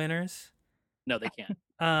all be winners. No, they can't.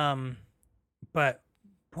 But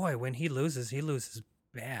boy, when he loses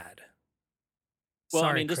bad. Well, I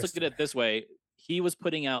Sorry, mean, just look at it this way. He was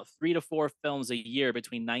putting out 3 to 4 films a year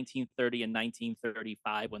between 1930 and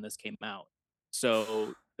 1935 when this came out.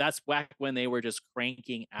 So that's back when they were just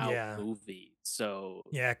cranking out Yeah. movies. So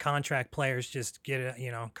Yeah, contract players just get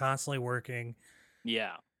it, constantly working.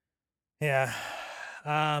 yeah. Yeah.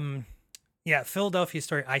 Yeah, Philadelphia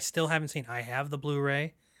Story, I still haven't seen. I have the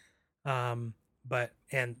Blu-ray. But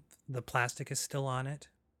the plastic is still on it.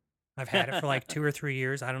 I've had it for like 2 or 3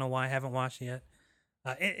 years. I don't know why I haven't watched it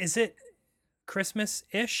yet. Is it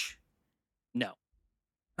Christmas-ish? No.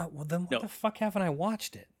 Oh, well then what No. the fuck haven't I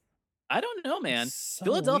watched it? I don't know, man. It's so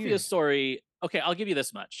Philadelphia weird. Story. Okay, I'll give you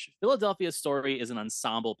this much. Philadelphia Story is an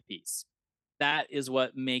ensemble piece. That is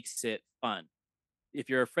what makes it fun. If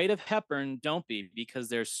you're afraid of Hepburn, don't be, because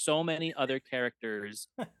there's so many other characters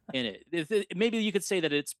in it. Maybe you could say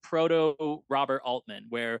that it's proto Robert Altman,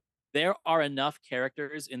 where there are enough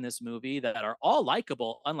characters in this movie that are all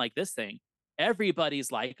likable, unlike this thing.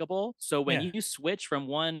 Everybody's likable. So when Yeah. you switch from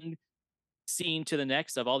one scene to the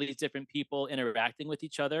next of all these different people interacting with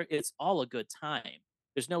each other, it's all a good time.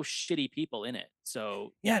 There's no shitty people in it.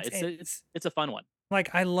 So Yeah, it's a fun one.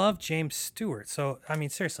 Like, I love James Stewart. So, I mean,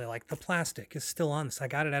 seriously, like, the plastic is still on this. I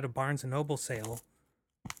got it at a Barnes & Noble sale.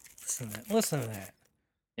 Listen to that.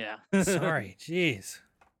 Yeah. Sorry. Jeez.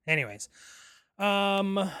 Anyways.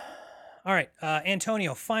 All right.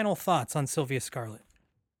 Antonio, final thoughts on Sylvia Scarlett.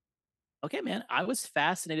 Okay, man. I was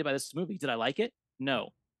fascinated by this movie. Did I like it?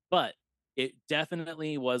 No. But it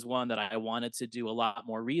definitely was one that I wanted to do a lot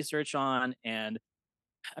more research on. And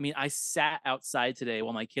I mean, I sat outside today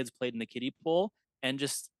while my kids played in the kiddie pool and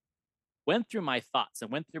just went through my thoughts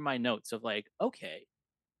and went through my notes of like, okay,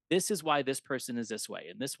 this is why this person is this way,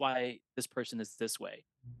 and this why this person is this way.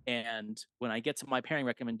 And when I get to my pairing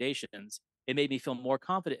recommendations, it made me feel more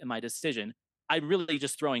confident in my decision. I'm really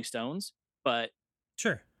just throwing stones, but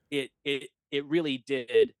Sure. it really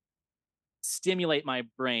did stimulate my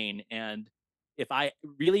brain. And if I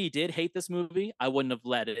really did hate this movie, I wouldn't have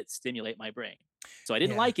let it stimulate my brain. So I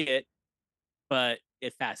didn't like it, but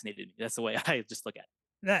it fascinated me. That's the way I just look at it.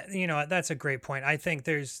 That, that's a great point. I think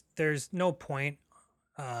there's no point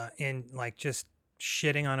in like just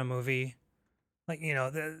shitting on a movie. Like,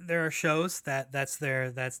 there are shows that's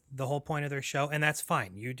the whole point of their show, and that's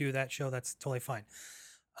fine. You do that show, that's totally fine.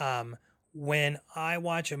 When I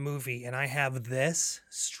watch a movie and I have this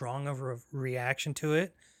strong of a reaction to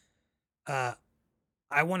it,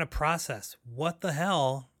 I want to process what the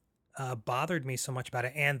hell bothered me so much about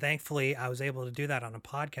it. And thankfully, I was able to do that on a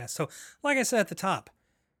podcast. So, like I said at the top,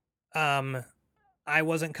 I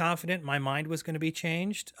wasn't confident my mind was going to be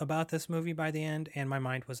changed about this movie by the end, and my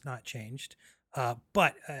mind was not changed.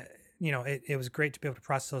 But it was great to be able to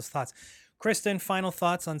process those thoughts. Kristen, final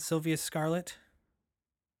thoughts on Sylvia Scarlett?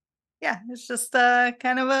 Yeah, it's just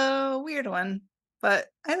kind of a weird one,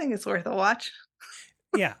 but I think it's worth a watch.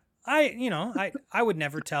 Yeah. I would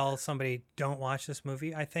never tell somebody don't watch this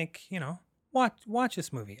movie. I think, watch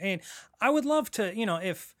this movie. And I would love to,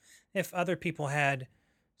 if other people had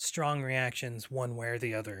strong reactions one way or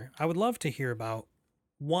the other, I would love to hear about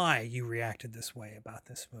why you reacted this way about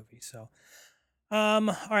this movie. So, all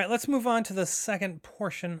right, let's move on to the second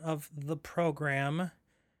portion of the program,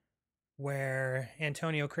 where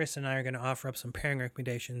Antonio, Chris, and I are going to offer up some pairing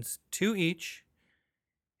recommendations to each.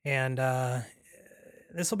 And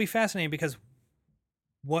this will be fascinating because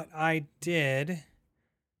what I did,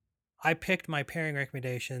 I picked my pairing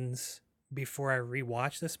recommendations before I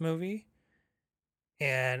rewatched this movie.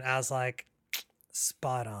 And I was like,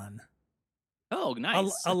 spot on. Oh,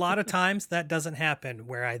 nice. A lot of times that doesn't happen,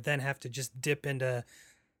 where I then have to just dip into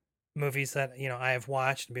movies that, I have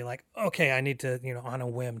watched and be like, okay, I need to, on a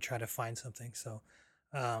whim, try to find something. So,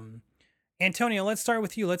 Antonio, let's start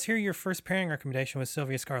with you. Let's hear your first pairing recommendation with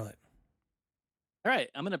Sylvia Scarlett. All right,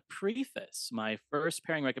 I'm going to preface my first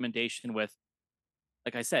pairing recommendation with,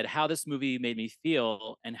 like I said, how this movie made me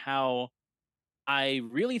feel and how I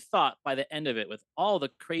really thought by the end of it, with all the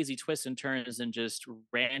crazy twists and turns and just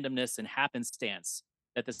randomness and happenstance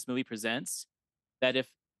that this movie presents, that if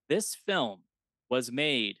this film was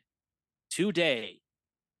made today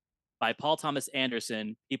by Paul Thomas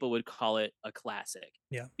Anderson, people would call it a classic.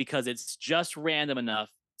 Yeah. Because it's just random enough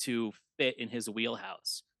to fit in his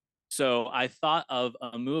wheelhouse. So I thought of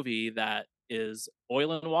a movie that is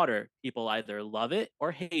oil and water. People either love it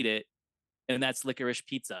or hate it, and that's Licorice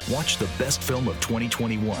Pizza. Watch the best film of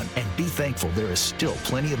 2021 and be thankful there is still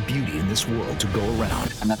plenty of beauty in this world to go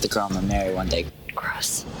around. I met the girl I'm gonna marry one day.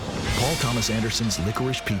 Gross. Paul Thomas Anderson's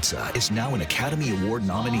Licorice Pizza is now an Academy Award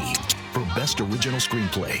nominee for Best Original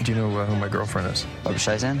Screenplay. Do you know who my girlfriend is? Barbra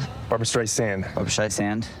Streisand? Barbra Streisand. Barbra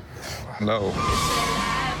Streisand. No.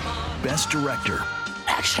 Best Director,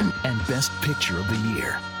 Action. and Best Picture of the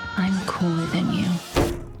Year. I'm cooler than you.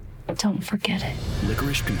 Don't forget it.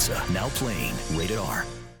 Licorice Pizza, now playing. Rated R.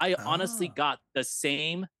 I honestly got the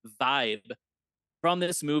same vibe from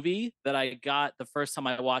this movie that I got the first time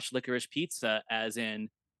I watched Licorice Pizza, as in,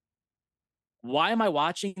 why am I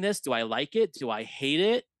watching this? Do I like it? Do I hate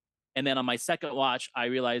it? And then on my second watch, I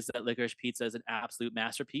realized that Licorice Pizza is an absolute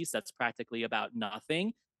masterpiece that's practically about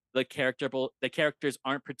nothing. The characters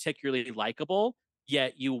aren't particularly likable,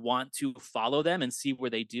 yet you want to follow them and see where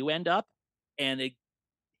they do end up. And it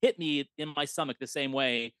hit me in my stomach the same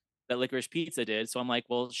way that Licorice Pizza did. So I'm like,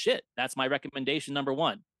 well, shit, that's my recommendation number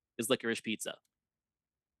one, is Licorice Pizza.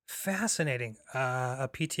 Fascinating. A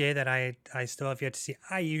PTA that I still have yet to see.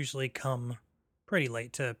 I usually come pretty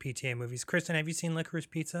late to PTA movies. Kristen, have you seen Licorice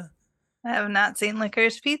Pizza? I have not seen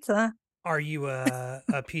Licorice Pizza. Are you a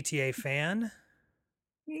PTA fan?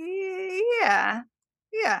 Yeah.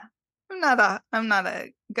 I'm not a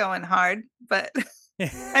going hard, but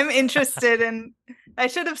I'm interested in. I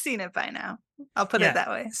should have seen it by now. I'll put it that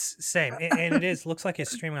way. Same, and it looks like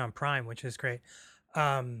it's streaming on Prime, which is great.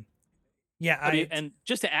 And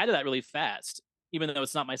just to add to that really fast, even though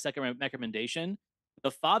it's not my second recommendation,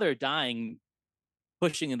 the father dying,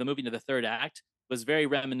 pushing the movie into the third act, was very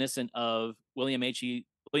reminiscent of William H.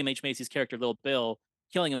 Macy's character Little Bill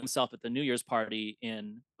killing himself at the New Year's party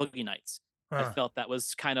in Boogie Nights. I felt that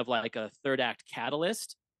was kind of like a third act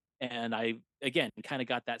catalyst, and I again kind of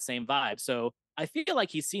got that same vibe. So I feel like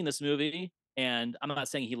he's seen this movie, and I'm not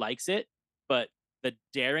saying he likes it, but the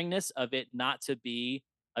daringness of it not to be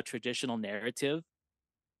a traditional narrative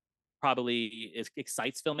probably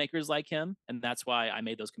excites filmmakers like him, and that's why I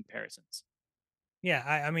made those comparisons. Yeah,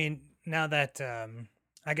 I mean, now that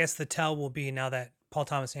I guess the tell will be, now that Paul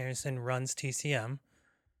Thomas Anderson runs TCM,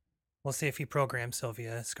 we'll see if he programs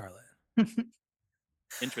Sylvia Scarlett.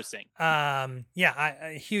 Interesting. Yeah,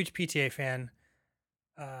 a huge PTA fan.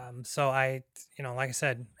 So I, like I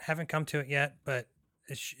said, haven't come to it yet, but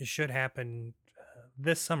it should happen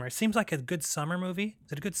this summer. It seems like a good summer movie.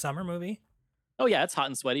 Is it a good summer movie? Oh yeah, it's hot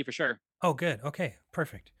and sweaty for sure. Oh, good. Okay,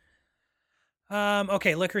 perfect.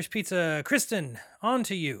 Okay, Licorice Pizza. Kristen, on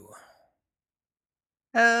to you.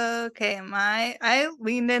 Okay, I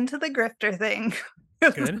leaned into the grifter thing.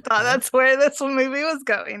 Good. Thought that's where this movie was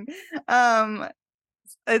going.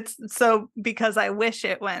 It's so because I wish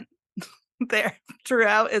it went there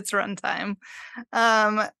throughout its runtime.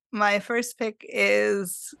 My first pick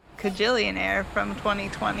is Kajillionaire from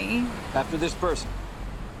 2020. After this person.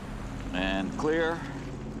 And clear.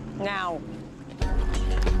 Now.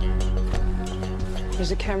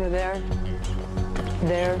 There's a camera there,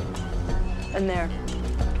 and there.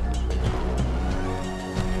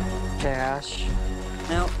 Cash.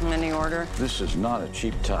 Nope, mini order. This is not a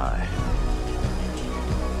cheap tie.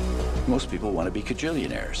 Most people want to be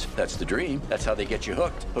cajillionaires. That's the dream. That's how they get you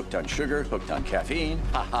hooked. Hooked on sugar, hooked on caffeine.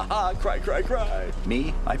 Ha ha ha, cry, cry, cry.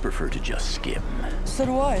 Me, I prefer to just skim. So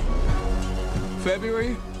do I.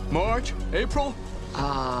 February, March, April?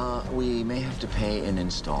 We may have to pay in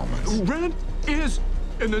installments. Rent is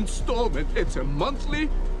an installment. It's a monthly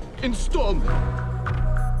installment.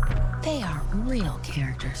 They are real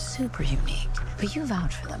characters, super unique. But you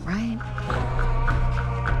vouch for them, right?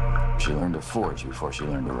 She learned to forge before she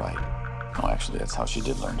learned to write. Oh, actually, that's how she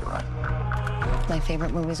did learn to write. My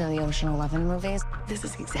favorite movies are the Ocean 11 movies. This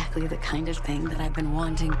is exactly the kind of thing that I've been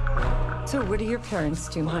wanting. So what do your parents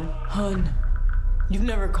do, hon? Hun, you've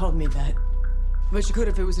never called me that. But you could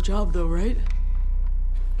if it was a job, though, right?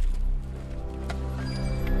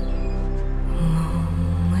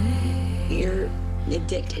 You're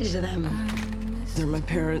addicted to them. They're my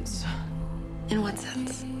parents. In what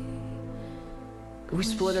sense? We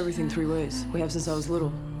split everything 3 ways. We have since I was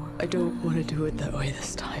little. I don't want to do it that way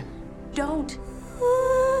this time. Don't.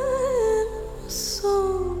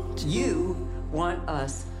 You want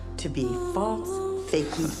us to be false,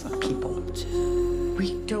 fakey people.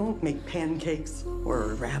 We don't make pancakes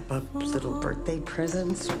or wrap up little birthday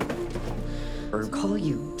presents or call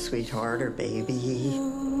you sweetheart or baby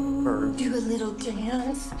or do a little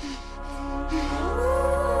dance.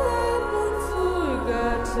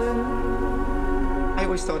 I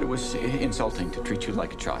always thought it was insulting to treat you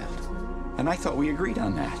like a child. And I thought we agreed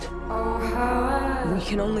on that. We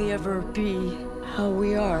can only ever be how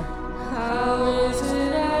we are.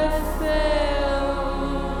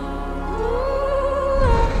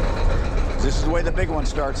 This is the way the big one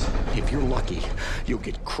starts. If you're lucky, you'll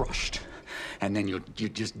get crushed. And then you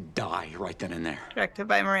just die right then and there. Directed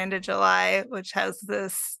by Miranda July, which has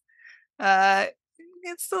this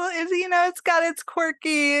it's got its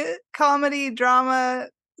quirky comedy drama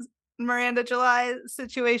Miranda July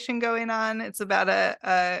situation going on. It's about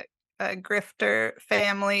a grifter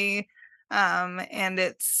family, and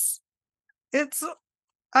it's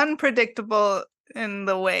unpredictable in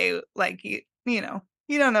the way, like, you know,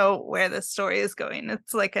 you don't know where the story is going.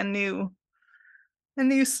 It's like a new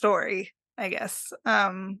story, I guess.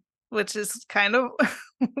 Which is kind of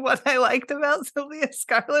what I liked about Sylvia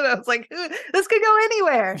Scarlett. I was like, "Ooh, this could go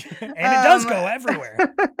anywhere." And it does go everywhere.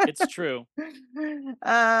 It's true.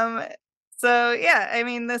 So yeah, I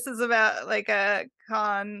mean, this is about like a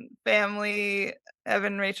con family.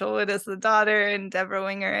 Evan Rachel Wood is the daughter, and Deborah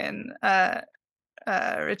Winger and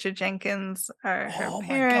Richard Jenkins are her Oh my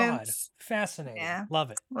God. parents. Fascinating. Yeah.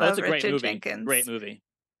 Love it. Oh, it's a great Richard movie. Jenkins. Great movie.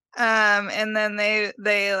 And then they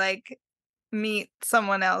like meet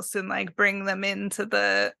someone else and like bring them into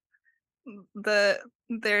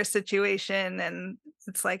their situation, and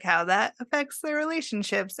it's like how that affects their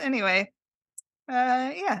relationships. Anyway,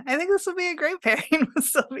 yeah, I think this will be a great pairing with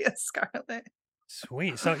Sylvia Scarlett.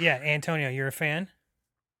 Sweet. So yeah, Antonio, you're a fan?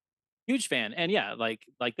 Huge fan. And yeah, like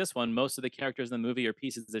this one, most of the characters in the movie are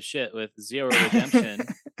pieces of shit with zero redemption.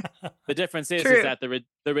 The difference is True. that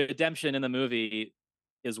the redemption in the movie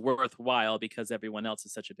is worthwhile because everyone else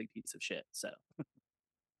is such a big piece of shit. So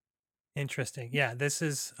Interesting. Yeah, this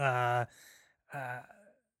is I'm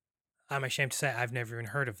ashamed to say I've never even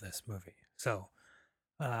heard of this movie. So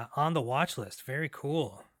on the watch list. Very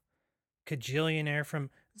cool. Cajillionaire from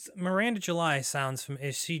Miranda July sounds from.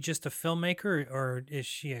 Is she just a filmmaker or is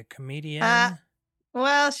she a comedian?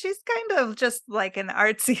 Well, she's kind of just like an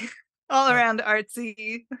artsy, all around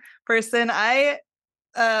artsy person. I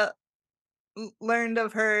learned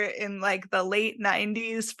of her in like the late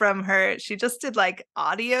 90s from her. She just did like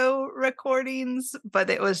audio recordings, but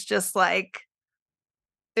it was just like,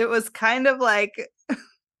 it was kind of like,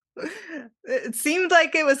 it seemed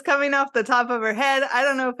like it was coming off the top of her head. I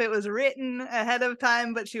don't know if it was written ahead of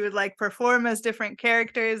time, but she would like perform as different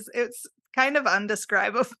characters. It's kind of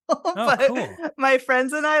undescribable. But cool. My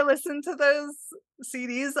friends and I listen to those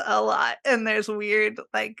CDs a lot, and there's weird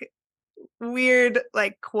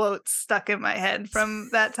quotes stuck in my head from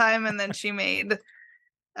that time. And then she made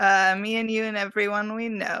Me and You and Everyone We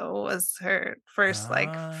Know was her first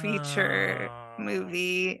like feature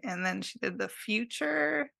movie, and then she did The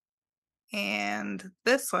Future and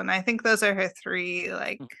this one. I think those are her three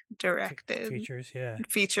like directed features, yeah.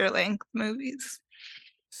 feature length movies.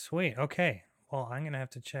 Sweet. Okay. Well, I'm gonna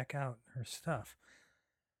have to check out her stuff.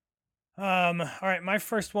 All right, my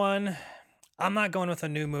first one. I'm not going with a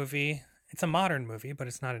new movie. It's a modern movie, but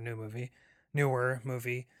it's not a new movie. Newer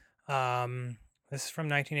movie. This is from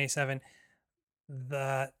 1987.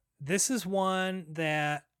 This is one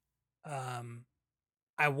that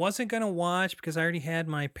I wasn't gonna watch because I already had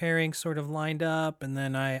my pairing sort of lined up, and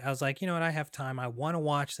then I was like, you know what, I have time. I want to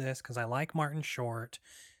watch this because I like Martin Short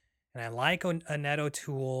and I like Annette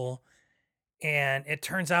O'Toole. And it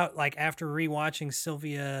turns out, like, after rewatching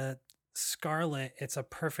Sylvia Scarlett, it's a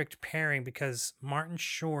perfect pairing because Martin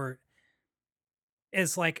Short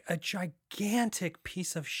is like a gigantic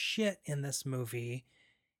piece of shit in this movie.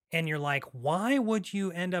 And you're like, why would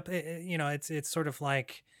you end up, you know, it's sort of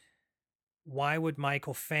like, why would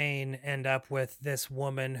Michael Fain end up with this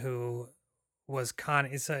woman who was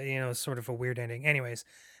it's a, you know, sort of a weird ending. Anyways,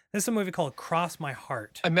 this is a movie called Cross My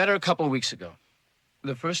Heart. I met her a couple of weeks ago.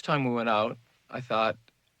 The first time we went out, I thought,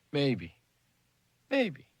 maybe.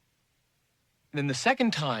 And then the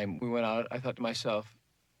second time we went out, I thought to myself,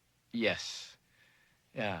 yes.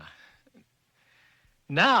 Yeah.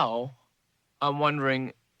 Now, I'm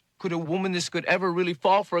wondering, could a woman this good ever really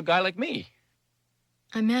fall for a guy like me?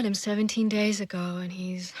 I met him 17 days ago, and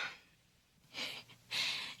he's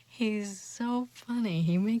so funny.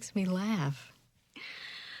 He makes me laugh.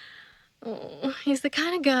 Oh, he's the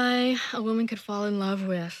kind of guy a woman could fall in love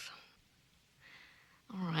with.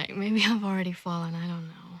 All right, maybe I've already fallen, I don't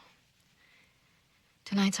know.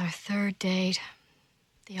 Tonight's our third date.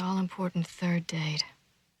 The all-important third date.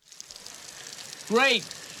 Great.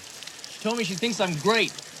 She told me she thinks I'm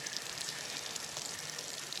great.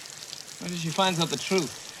 When she finds out the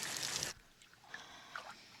truth?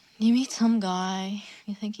 You meet some guy,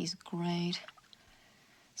 you think he's great.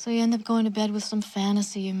 So you end up going to bed with some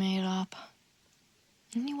fantasy you made up.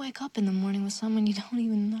 And you wake up in the morning with someone you don't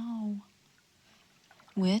even know.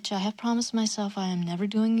 Which I have promised myself I am never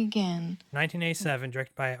doing again. 1987,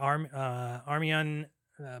 directed by Armyan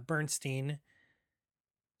Bernstein.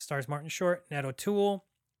 Stars Martin Short, Ned O'Toole.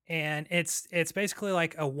 And it's basically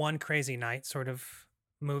like a One Crazy Night sort of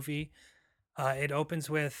movie. It opens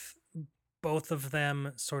with both of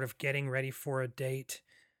them sort of getting ready for a date.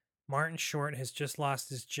 Martin Short has just lost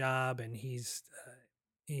his job, and he's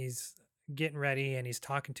he's getting ready and he's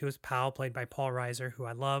talking to his pal, played by Paul Reiser, who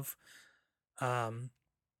I love. Um,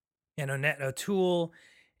 and Annette O'Toole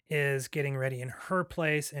is getting ready in her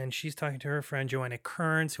place, and she's talking to her friend Joanna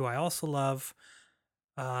Kearns, who I also love.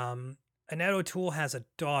 Um, Annette O'Toole has a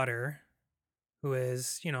daughter who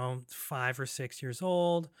is, 5 or 6 years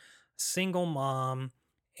old, single mom,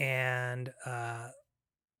 and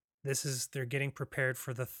they're getting prepared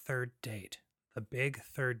for the third date, the big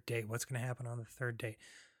third date. What's going to happen on the third date?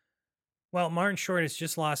 Well, Martin Short has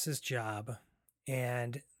just lost his job,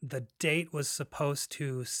 and the date was supposed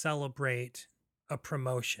to celebrate a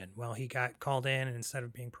promotion. Well, he got called in, and instead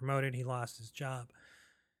of being promoted, he lost his job.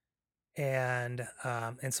 And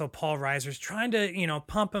so Paul Reiser's trying to,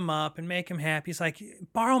 pump him up and make him happy. He's like,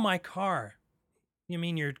 borrow my car. You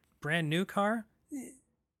mean your brand new car?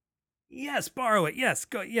 Yes, borrow it. Yes,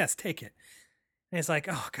 go. Yes, take it. And it's like,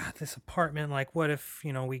 oh God, this apartment. Like, what if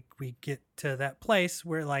we get to that place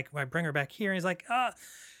where like I bring her back here? And he's like,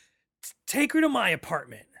 take her to my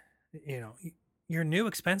apartment. Your new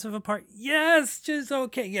expensive apartment. Yes, just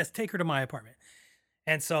okay. Yes, take her to my apartment.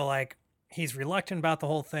 And so like he's reluctant about the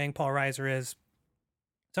whole thing. Paul Reiser is.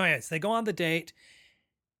 So anyways, they go on the date,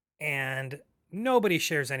 and nobody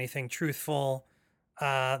shares anything truthful.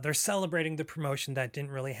 They're celebrating the promotion that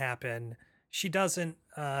didn't really happen. She doesn't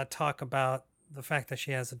talk about the fact that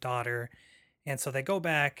she has a daughter, and so they go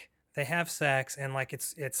back. They have sex, and like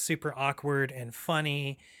it's super awkward and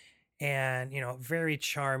funny, and very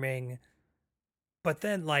charming. But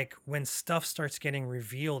then like when stuff starts getting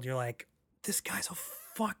revealed, you're like, this guy's a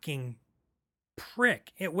fucking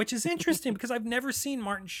prick. Which is interesting because I've never seen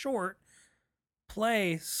Martin Short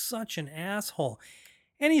play such an asshole.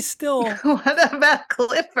 And he's still. What about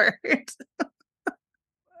Clifford?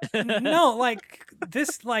 No,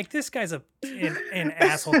 this guy's an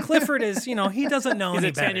asshole. Clifford is, he doesn't know He's any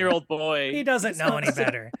a better. 10-year-old boy. He doesn't know any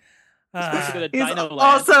better. He's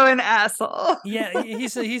also an asshole. Yeah,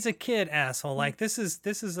 he's a kid asshole. Like this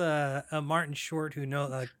is a Martin Short who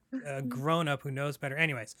knows a grown up who knows better.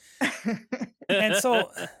 Anyways, and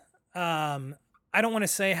so I don't want to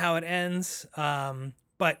say how it ends,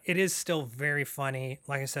 but it is still very funny.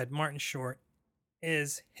 Like I said, Martin Short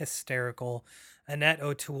is hysterical. Annette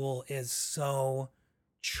O'Toole is so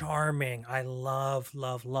charming. I love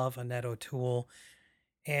Annette O'Toole.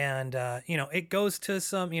 And it goes to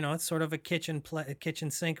some, it's sort of a kitchen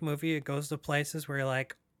sink movie. It goes to places where you're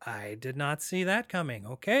like, I did not see that coming.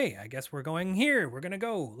 Okay, I guess we're going here. We're gonna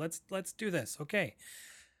go. Let's do this. Okay.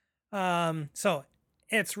 So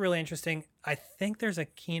it's really interesting. I think there's a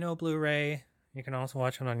Kino Blu-ray. You can also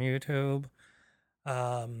watch it on YouTube.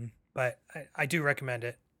 But I do recommend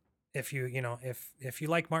it if you if you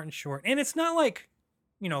like Martin Short. And it's not like,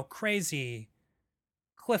 crazy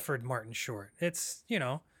Clifford Martin Short. It's,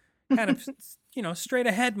 kind of, straight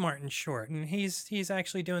ahead Martin Short. And he's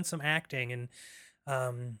actually doing some acting, and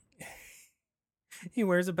he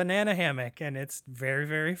wears a banana hammock, and it's very,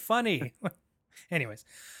 very funny. Anyways,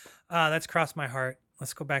 that's crossed my heart.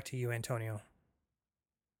 Let's go back to you, Antonio.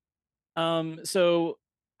 So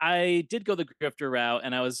I did go the grifter route,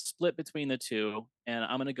 and I was split between the two, and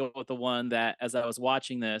I'm gonna go with the one that, as I was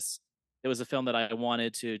watching this, it was a film that I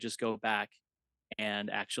wanted to just go back and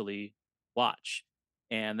actually watch,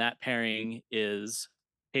 and that pairing is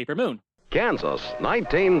Paper Moon. Kansas,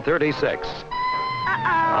 1936.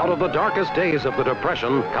 Out of the darkest days of the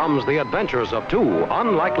Depression comes the adventures of two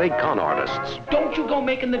unlikely con artists. Don't you go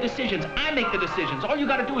making the decisions. I make the decisions. All you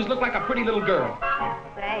gotta do is look like a pretty little girl.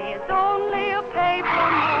 Say it's only a paper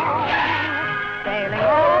moon sailing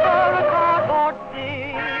over a cardboard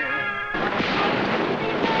sea.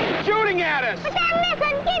 Shooting at us! But then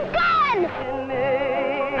listen, keep going!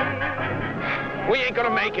 We ain't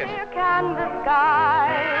gonna make it. Clear canvas sky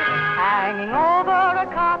hanging over a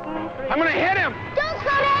cotton tree. I'm gonna hit him! Don't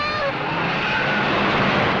slow down!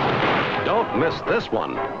 Don't miss this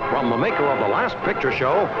one from the maker of The Last Picture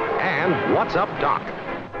Show and What's Up, Doc.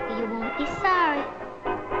 You won't be sorry.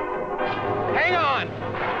 Hang on!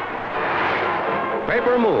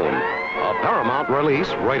 Paper Moon, a Paramount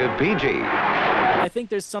release rated PG. I think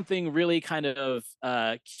there's something really kind of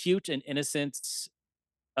cute and innocent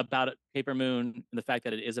about Paper Moon, and the fact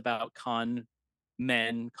that it is about con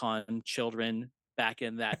men, con children back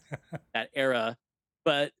in that era.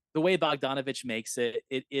 But the way Bogdanovich makes it,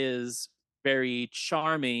 it is very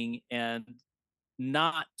charming and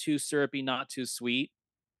not too syrupy, not too sweet.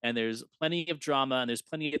 And there's plenty of drama, and there's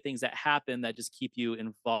plenty of things that happen that just keep you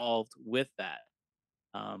involved with that.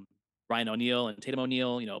 Ryan O'Neal and Tatum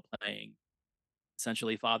O'Neal, playing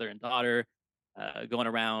essentially father and daughter, going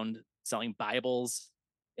around selling Bibles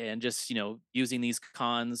and just, using these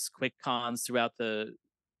quick cons throughout the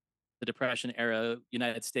the Depression era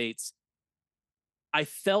United States, I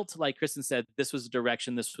felt like Kristen said this was the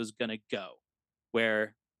direction this was going to go,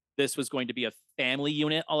 where this was going to be a family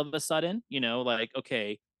unit all of a sudden, like,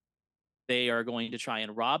 okay, they are going to try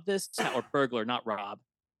and rob this or burglar, not rob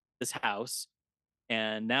this house.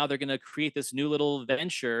 And now they're going to create this new little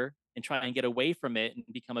venture and try and get away from it and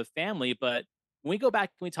become a family. But when we go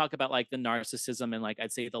back and we talk about like the narcissism and like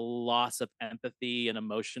I'd say the loss of empathy and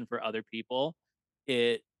emotion for other people,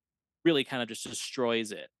 it really kind of just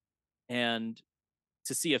destroys it. And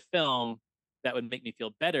to see a film that would make me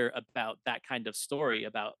feel better about that kind of story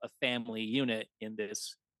about a family unit in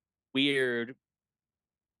this weird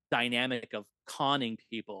dynamic of conning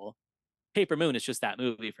people, Paper Moon is just that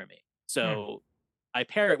movie for me. So I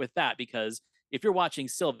pair it with that because if you're watching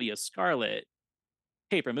Sylvia Scarlett,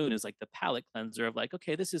 Paper Moon is like the palate cleanser of like,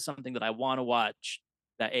 okay, this is something that I want to watch.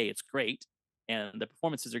 That it's great and the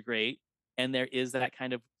performances are great, and there is that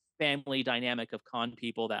kind of family dynamic of con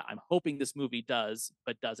people that I'm hoping this movie does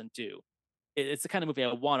but doesn't do. It's the kind of movie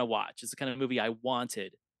I want to watch. It's the kind of movie I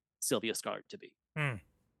wanted Sylvia Scarlett to be.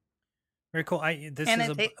 Very cool. This And is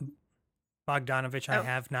it a Bogdanovich I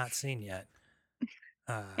have not seen yet.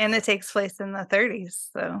 And it takes place in the 30s,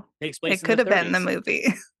 so Takes place it could in the have been the 30s. movie.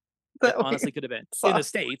 It honestly could have been in the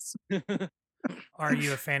States. Are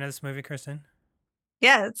you a fan of this movie, Kristen?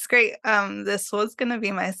 Yeah, it's great. This was gonna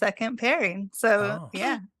be my second pairing, so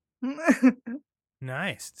yeah.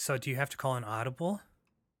 Nice. So do you have to call an audible?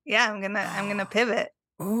 Yeah, I'm gonna pivot.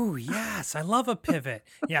 Oh yes, I love a pivot.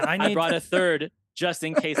 Yeah, I brought a third just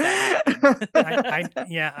in case that happened.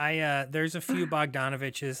 There's a few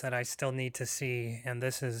Bogdanoviches that I still need to see, and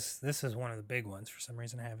this is one of the big ones. For some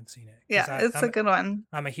reason, I haven't seen it. Yeah, it's a good one.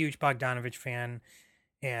 I'm a huge Bogdanovich fan,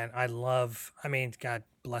 and I mean, God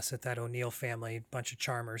bless it, that O'Neill family, bunch of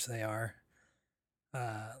charmers they are.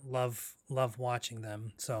 Love watching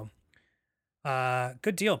them. So,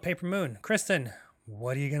 good deal, Paper Moon. Kristen,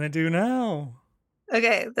 what are you gonna do now?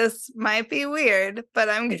 Okay, this might be weird, but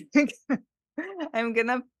I'm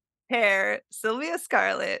gonna pair Sylvia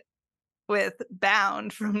Scarlett with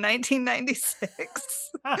Bound from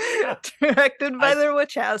 1996, directed by the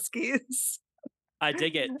Wachowskis. I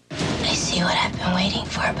dig it. I see what I've been waiting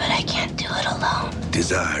for, but I can't do it alone.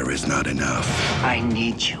 Desire is not enough. I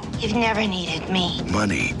need you. You've never needed me.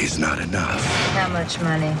 Money is not enough. How much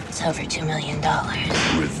money? It's over $2 million.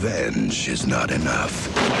 Revenge is not enough.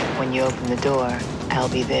 When you open the door, I'll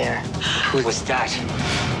be there. Who was that?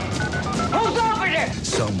 Who's over there?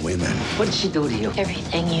 Some women What did she do to you?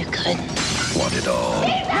 Everything you could. want it all.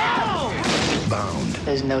 Bound.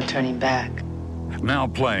 There's no turning back. Now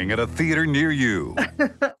playing at a theater near you.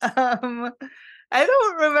 I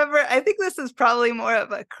don't remember. I think this is probably more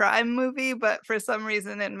of a crime movie, but for some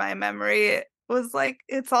reason in my memory, it was like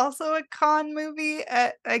it's also a con movie.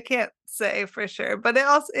 I can't say for sure, but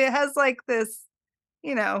it has like this,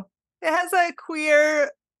 it has a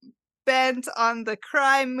queer bent on the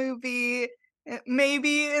crime movie.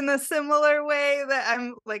 Maybe in a similar way that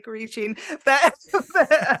I'm like reaching that,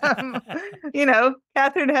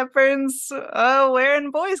 Katharine Hepburn's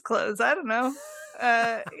wearing boys' clothes. I don't know.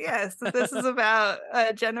 Yes, this is about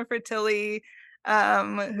Jennifer Tilly,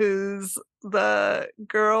 who's the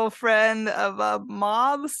girlfriend of a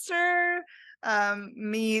mobster,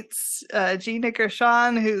 meets Gina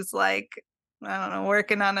Gershon, who's like, I don't know,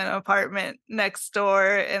 working on an apartment next door,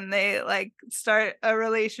 and they like start a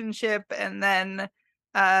relationship and then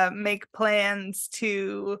make plans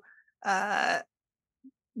to I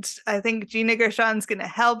think Gina Gershon's gonna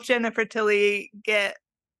help Jennifer Tilly get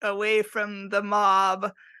away from the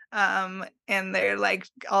mob, and they're like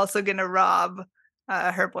also gonna rob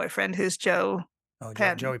her boyfriend, who's Joey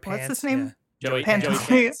Pants. What's his name? Yeah. Joey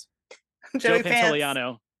Pants. Joe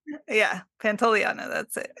Pantoliano. Yeah, Pantoliano,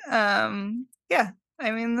 that's it. Yeah,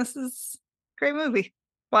 I mean, this is a great movie.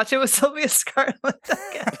 Watch it with Sylvia Scarlett, I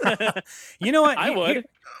guess. You know what? I would.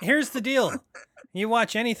 Here's the deal. You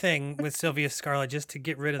watch anything with Sylvia Scarlett just to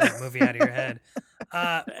get rid of that movie out of your head.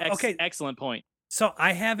 Okay. Excellent point. So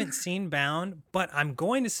I haven't seen Bound, but I'm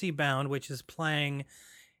going to see Bound, which is playing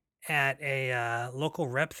at a local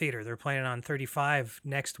rep theater. They're playing on 35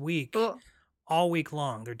 next week. Cool. All week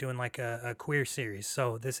long. They're doing like a queer series.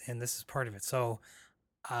 So this is part of it. So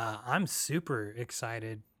I'm super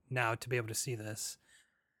excited now to be able to see this.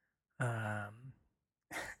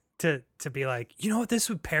 To be like, you know what, this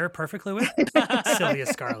would pair perfectly with Sylvia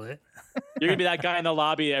Scarlett. You're gonna be that guy in the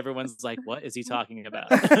lobby. Everyone's like, "What is he talking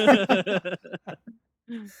about?"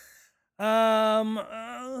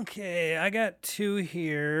 Okay, I got two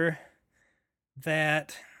here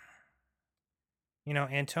that,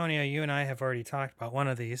 Antonio, you and I have already talked about one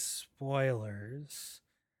of these. Spoilers.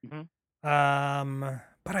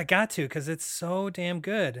 But I got to because it's so damn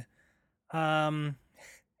good. And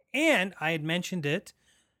I had mentioned it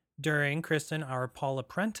during Kristen, our Paula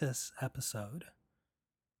Prentice episode.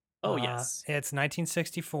 Oh, yes. It's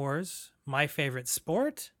 1964's My Favorite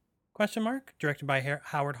Sport, ? Directed by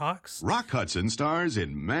Howard Hawks. Rock Hudson stars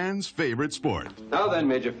in Man's Favorite Sport. Now then,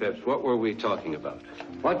 Major Phipps, what were we talking about?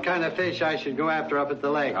 What kind of fish I should go after up at the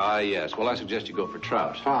lake? Ah, yes. Well, I suggest you go for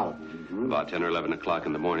trout. Trout. About 10 or 11 o'clock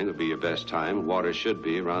in the morning would be your best time. Water should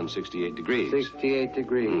be around 68 degrees. 68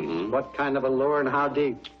 degrees. What kind of a lure and how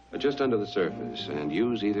deep? Just under the surface. And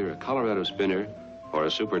use either a Colorado spinner or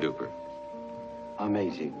a super duper.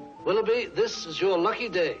 Amazing. Willoughby, this is your lucky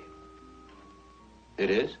day. It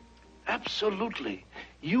is? Absolutely.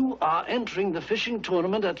 You are entering the fishing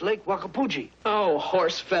tournament at Lake Wakapuji. Oh,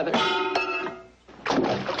 horse feather.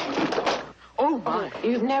 Oh, my.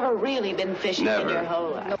 You've never really been fishing Never. in your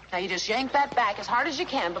whole life. Now, you just yank that back as hard as you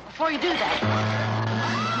can, but before you do that...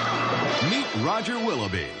 Meet Roger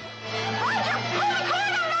Willoughby.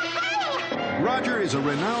 Roger is a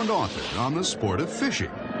renowned author on the sport of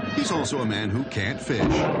fishing. He's also a man who can't fish,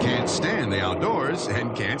 can't stand the outdoors,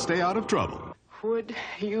 and can't stay out of trouble. Would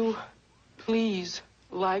you please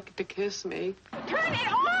like to kiss me? Turn it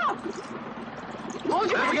off! Hold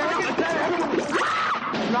your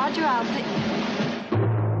Roger, I'll see.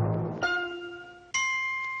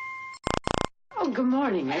 Oh, good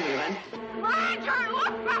morning, everyone. Roger,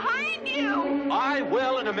 look behind you! I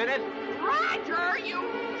will in a minute. Roger, you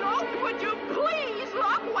don't. Would you please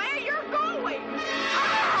look where you're going?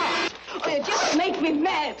 Ah! Oh, you just make me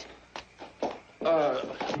mad.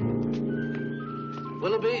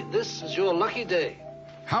 Willoughby, this is your lucky day.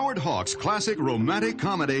 Howard Hawks' classic romantic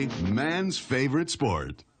comedy, Man's Favorite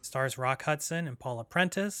Sport. Stars Rock Hudson and Paula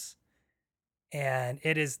Prentice. And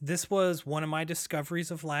this was one of my discoveries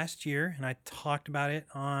of last year, and I talked about it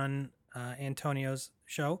on Antonio's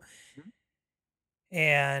show.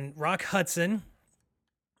 And Rock Hudson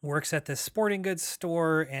works at this sporting goods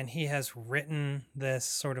store, and he has written this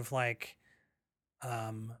sort of like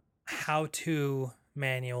how-to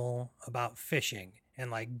manual about fishing, and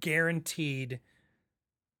like guaranteed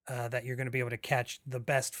that you're going to be able to catch the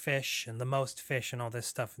best fish and the most fish and all this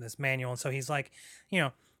stuff in this manual. And so he's like,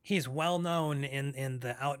 he's well known in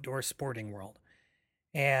the outdoor sporting world,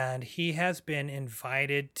 and he has been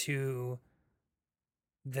invited to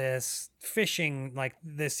this fishing, like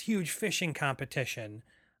this huge fishing competition,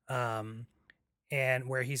 and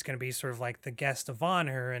where he's going to be sort of like the guest of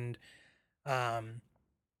honor.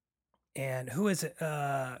 And who is it?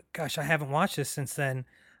 Gosh, I haven't watched this since then.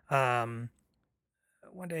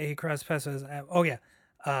 One day he crossed paths with, signing.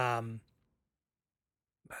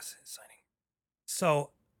 So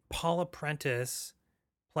Paula Prentice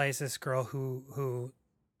plays this girl who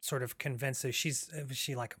sort of convinces, is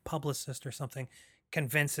she like a publicist or something,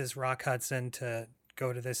 convinces Rock Hudson to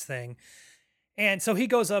go to this thing. And so he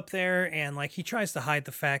goes up there and like he tries to hide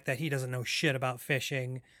the fact that he doesn't know shit about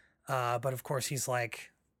fishing. But of course he's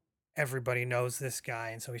like, everybody knows this guy,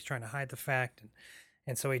 and so he's trying to hide the fact.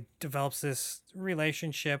 And so he develops this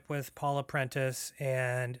relationship with Paula Prentice,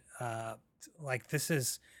 and this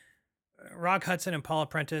is Rock Hudson and Paula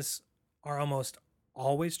Prentice are almost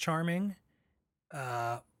always charming,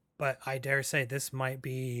 but I dare say this might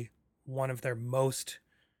be one of their most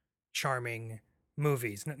charming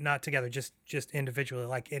movies, not together, just individually.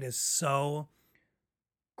 Like, it is so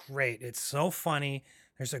great. It's so funny.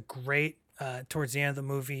 There's a great towards the end of the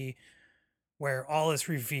movie where all is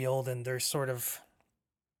revealed and they're sort of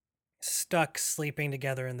stuck sleeping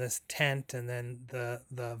together in this tent, and then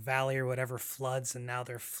the valley or whatever floods, and now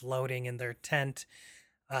they're floating in their tent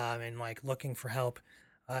and like looking for help.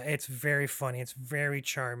 It's very funny. It's very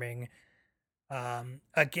charming.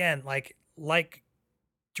 Again, like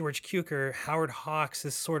George Cukor, Howard Hawks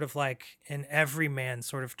is sort of like an everyman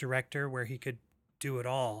sort of director where he could do it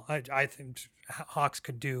all. I think Hawks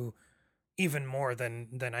could do even more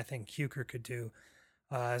than I think Cukor could do,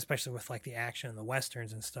 especially with like the action and the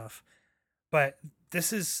westerns and stuff. But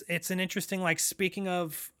it's an interesting, like, speaking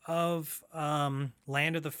of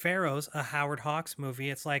Land of the Pharaohs, a Howard Hawks movie.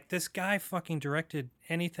 It's like this guy fucking directed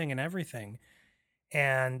anything and everything.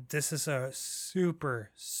 And this is a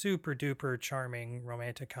super, super duper charming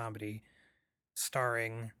romantic comedy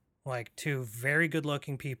starring like two very good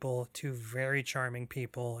looking people, two very charming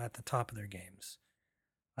people at the top of their games.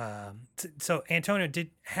 So Antonio,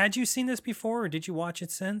 had you seen this before, or did you watch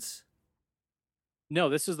it since? No,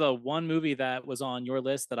 this is the one movie that was on your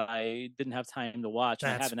list that I didn't have time to watch.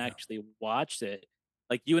 And I haven't actually watched it.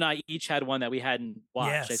 Like, you and I each had one that we hadn't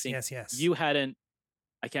watched. Yes, I think yes. you hadn't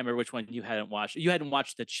I can't remember which one you hadn't watched. You hadn't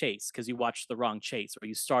watched The Chase because you watched the wrong Chase, or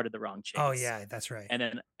you started the wrong Chase. Oh yeah, that's right.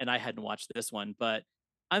 And I hadn't watched this one, but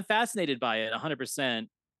I'm fascinated by it 100%.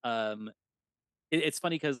 It's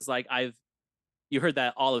funny because like you heard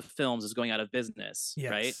that Olive Films is going out of business,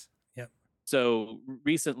 right? Yes. Yep. So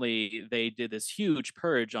recently they did this huge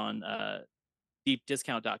purge on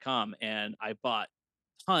deepdiscount.com, and I bought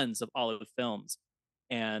tons of Olive Films.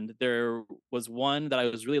 And there was one that I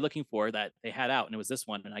was really looking for that they had out, and it was this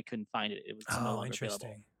one, and I couldn't find it. It was no longer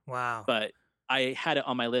available. Wow. But I had it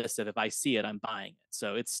on my list of if I see it, I'm buying it.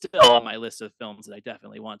 So it's still on my list of films that I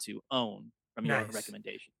definitely want to own from your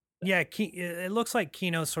recommendation. Yeah, it looks like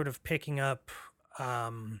Kino's sort of picking up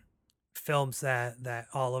films that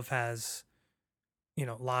Olive has,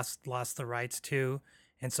 lost the rights to,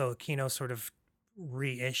 and so Kino's sort of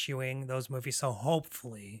reissuing those movies. So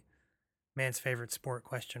hopefully, Man's Favorite Sport ?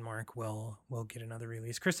 Will get another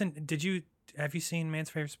release. Kristen, have you seen Man's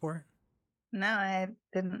Favorite Sport? No, I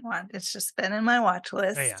didn't want. It's just been in my watch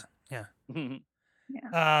list. Oh, yeah.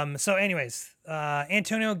 So, anyways,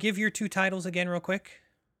 Antonio, give your 2 titles again, real quick.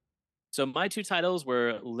 So my 2 titles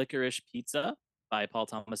were Licorice Pizza by Paul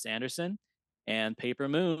Thomas Anderson and Paper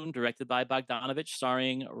Moon, directed by Bogdanovich,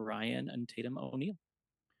 starring Ryan and Tatum O'Neal.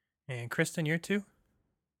 And Kristen, your 2?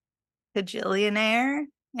 Bajillionaire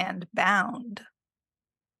and Bound.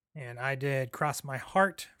 And I did Cross My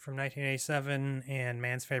Heart from 1987 and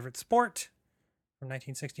Man's Favorite Sport from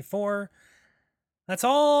 1964. That's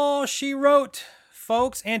all she wrote,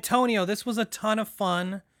 folks. Antonio, this was a ton of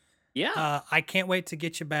fun. Yeah. I can't wait to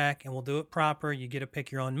get you back, and we'll do it proper. You get to pick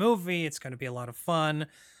your own movie. It's going to be a lot of fun.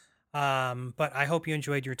 But I hope you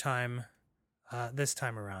enjoyed your time this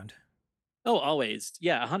time around. Oh, always.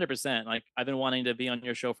 Yeah, 100%. Like, I've been wanting to be on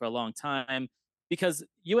your show for a long time because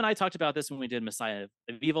you and I talked about this when we did Messiah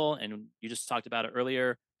of Evil, and you just talked about it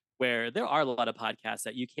earlier, where there are a lot of podcasts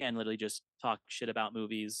that you can literally just talk shit about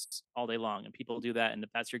movies all day long, and people do that. And if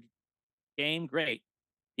that's your game, great.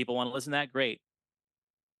 People want to listen to that, great.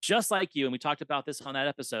 Just like you, and we talked about this on that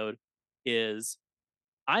episode, is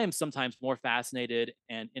I am sometimes more fascinated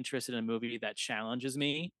and interested in a movie that challenges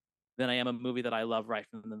me than I am a movie that I love right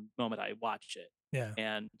from the moment I watch it. Yeah.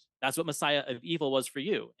 And that's what Messiah of Evil was for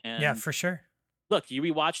you. And yeah, for sure. Look, you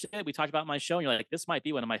rewatched it. We talked about my show, and you're like, this might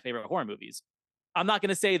be one of my favorite horror movies. I'm not going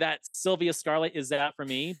to say that Sylvia Scarlett is that for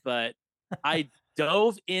me, but I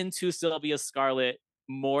dove into Sylvia Scarlett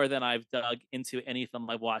more than I've dug into any film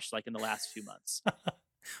I've watched like in the last few months.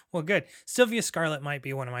 Well, good. Sylvia Scarlett might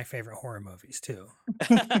be one of my favorite horror movies too.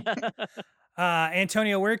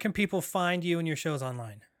 Antonio, where can people find you and your shows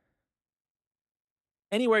online?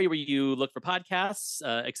 Anywhere where you look for podcasts,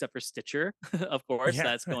 except for Stitcher, of course. Yeah,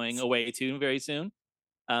 that's going away too very soon.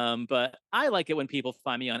 But I like it when people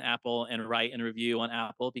find me on Apple and write and review on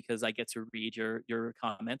Apple because I get to read your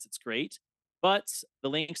comments. It's great. But the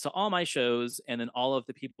links to all my shows and then all of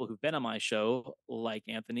the people who've been on my show, like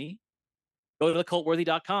Anthony, go to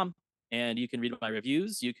thecultworthy.com and you can read my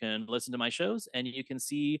reviews, you can listen to my shows, and you can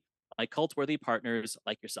see my cult-worthy partners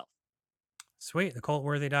like yourself. Sweet,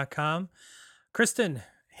 thecultworthy.com. Kristen,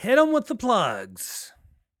 hit them with the plugs.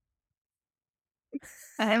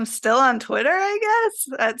 I'm still on Twitter, I guess,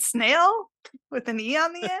 at Snail with an E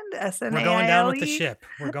on the end. S-N-A-I-L-E. We're going down with the ship.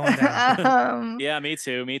 We're going down. Yeah, me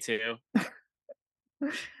too.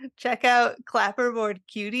 Check out Clapperboard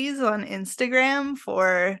Cuties on Instagram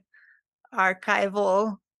for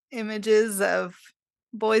archival images of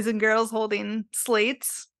boys and girls holding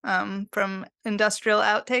slates from industrial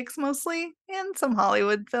outtakes mostly, and some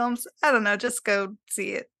Hollywood films. I don't know, just go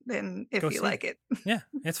see it and if you like it. Yeah,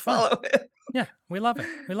 it's fun. Follow it. Yeah, we love it.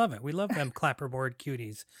 We love it. We love them Clapperboard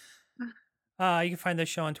Cuties. You can find this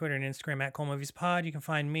show on Twitter and Instagram at ColeMoviesPod. You can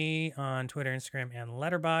find me on Twitter, Instagram, and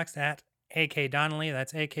Letterboxd at AK Donnelly.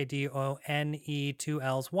 That's AKDONE 2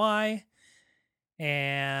 L's Y.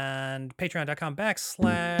 And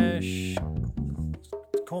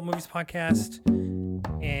patreon.com/Cult Movies Podcast.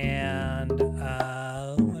 And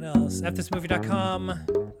what else? FThisMovie.com.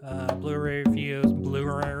 Blu-ray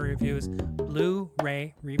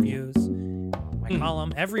reviews. My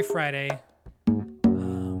column every Friday.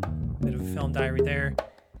 Bit of a film diary there.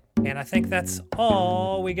 And I think that's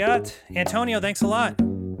all we got. Antonio, thanks a lot.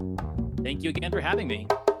 Thank you again for having me.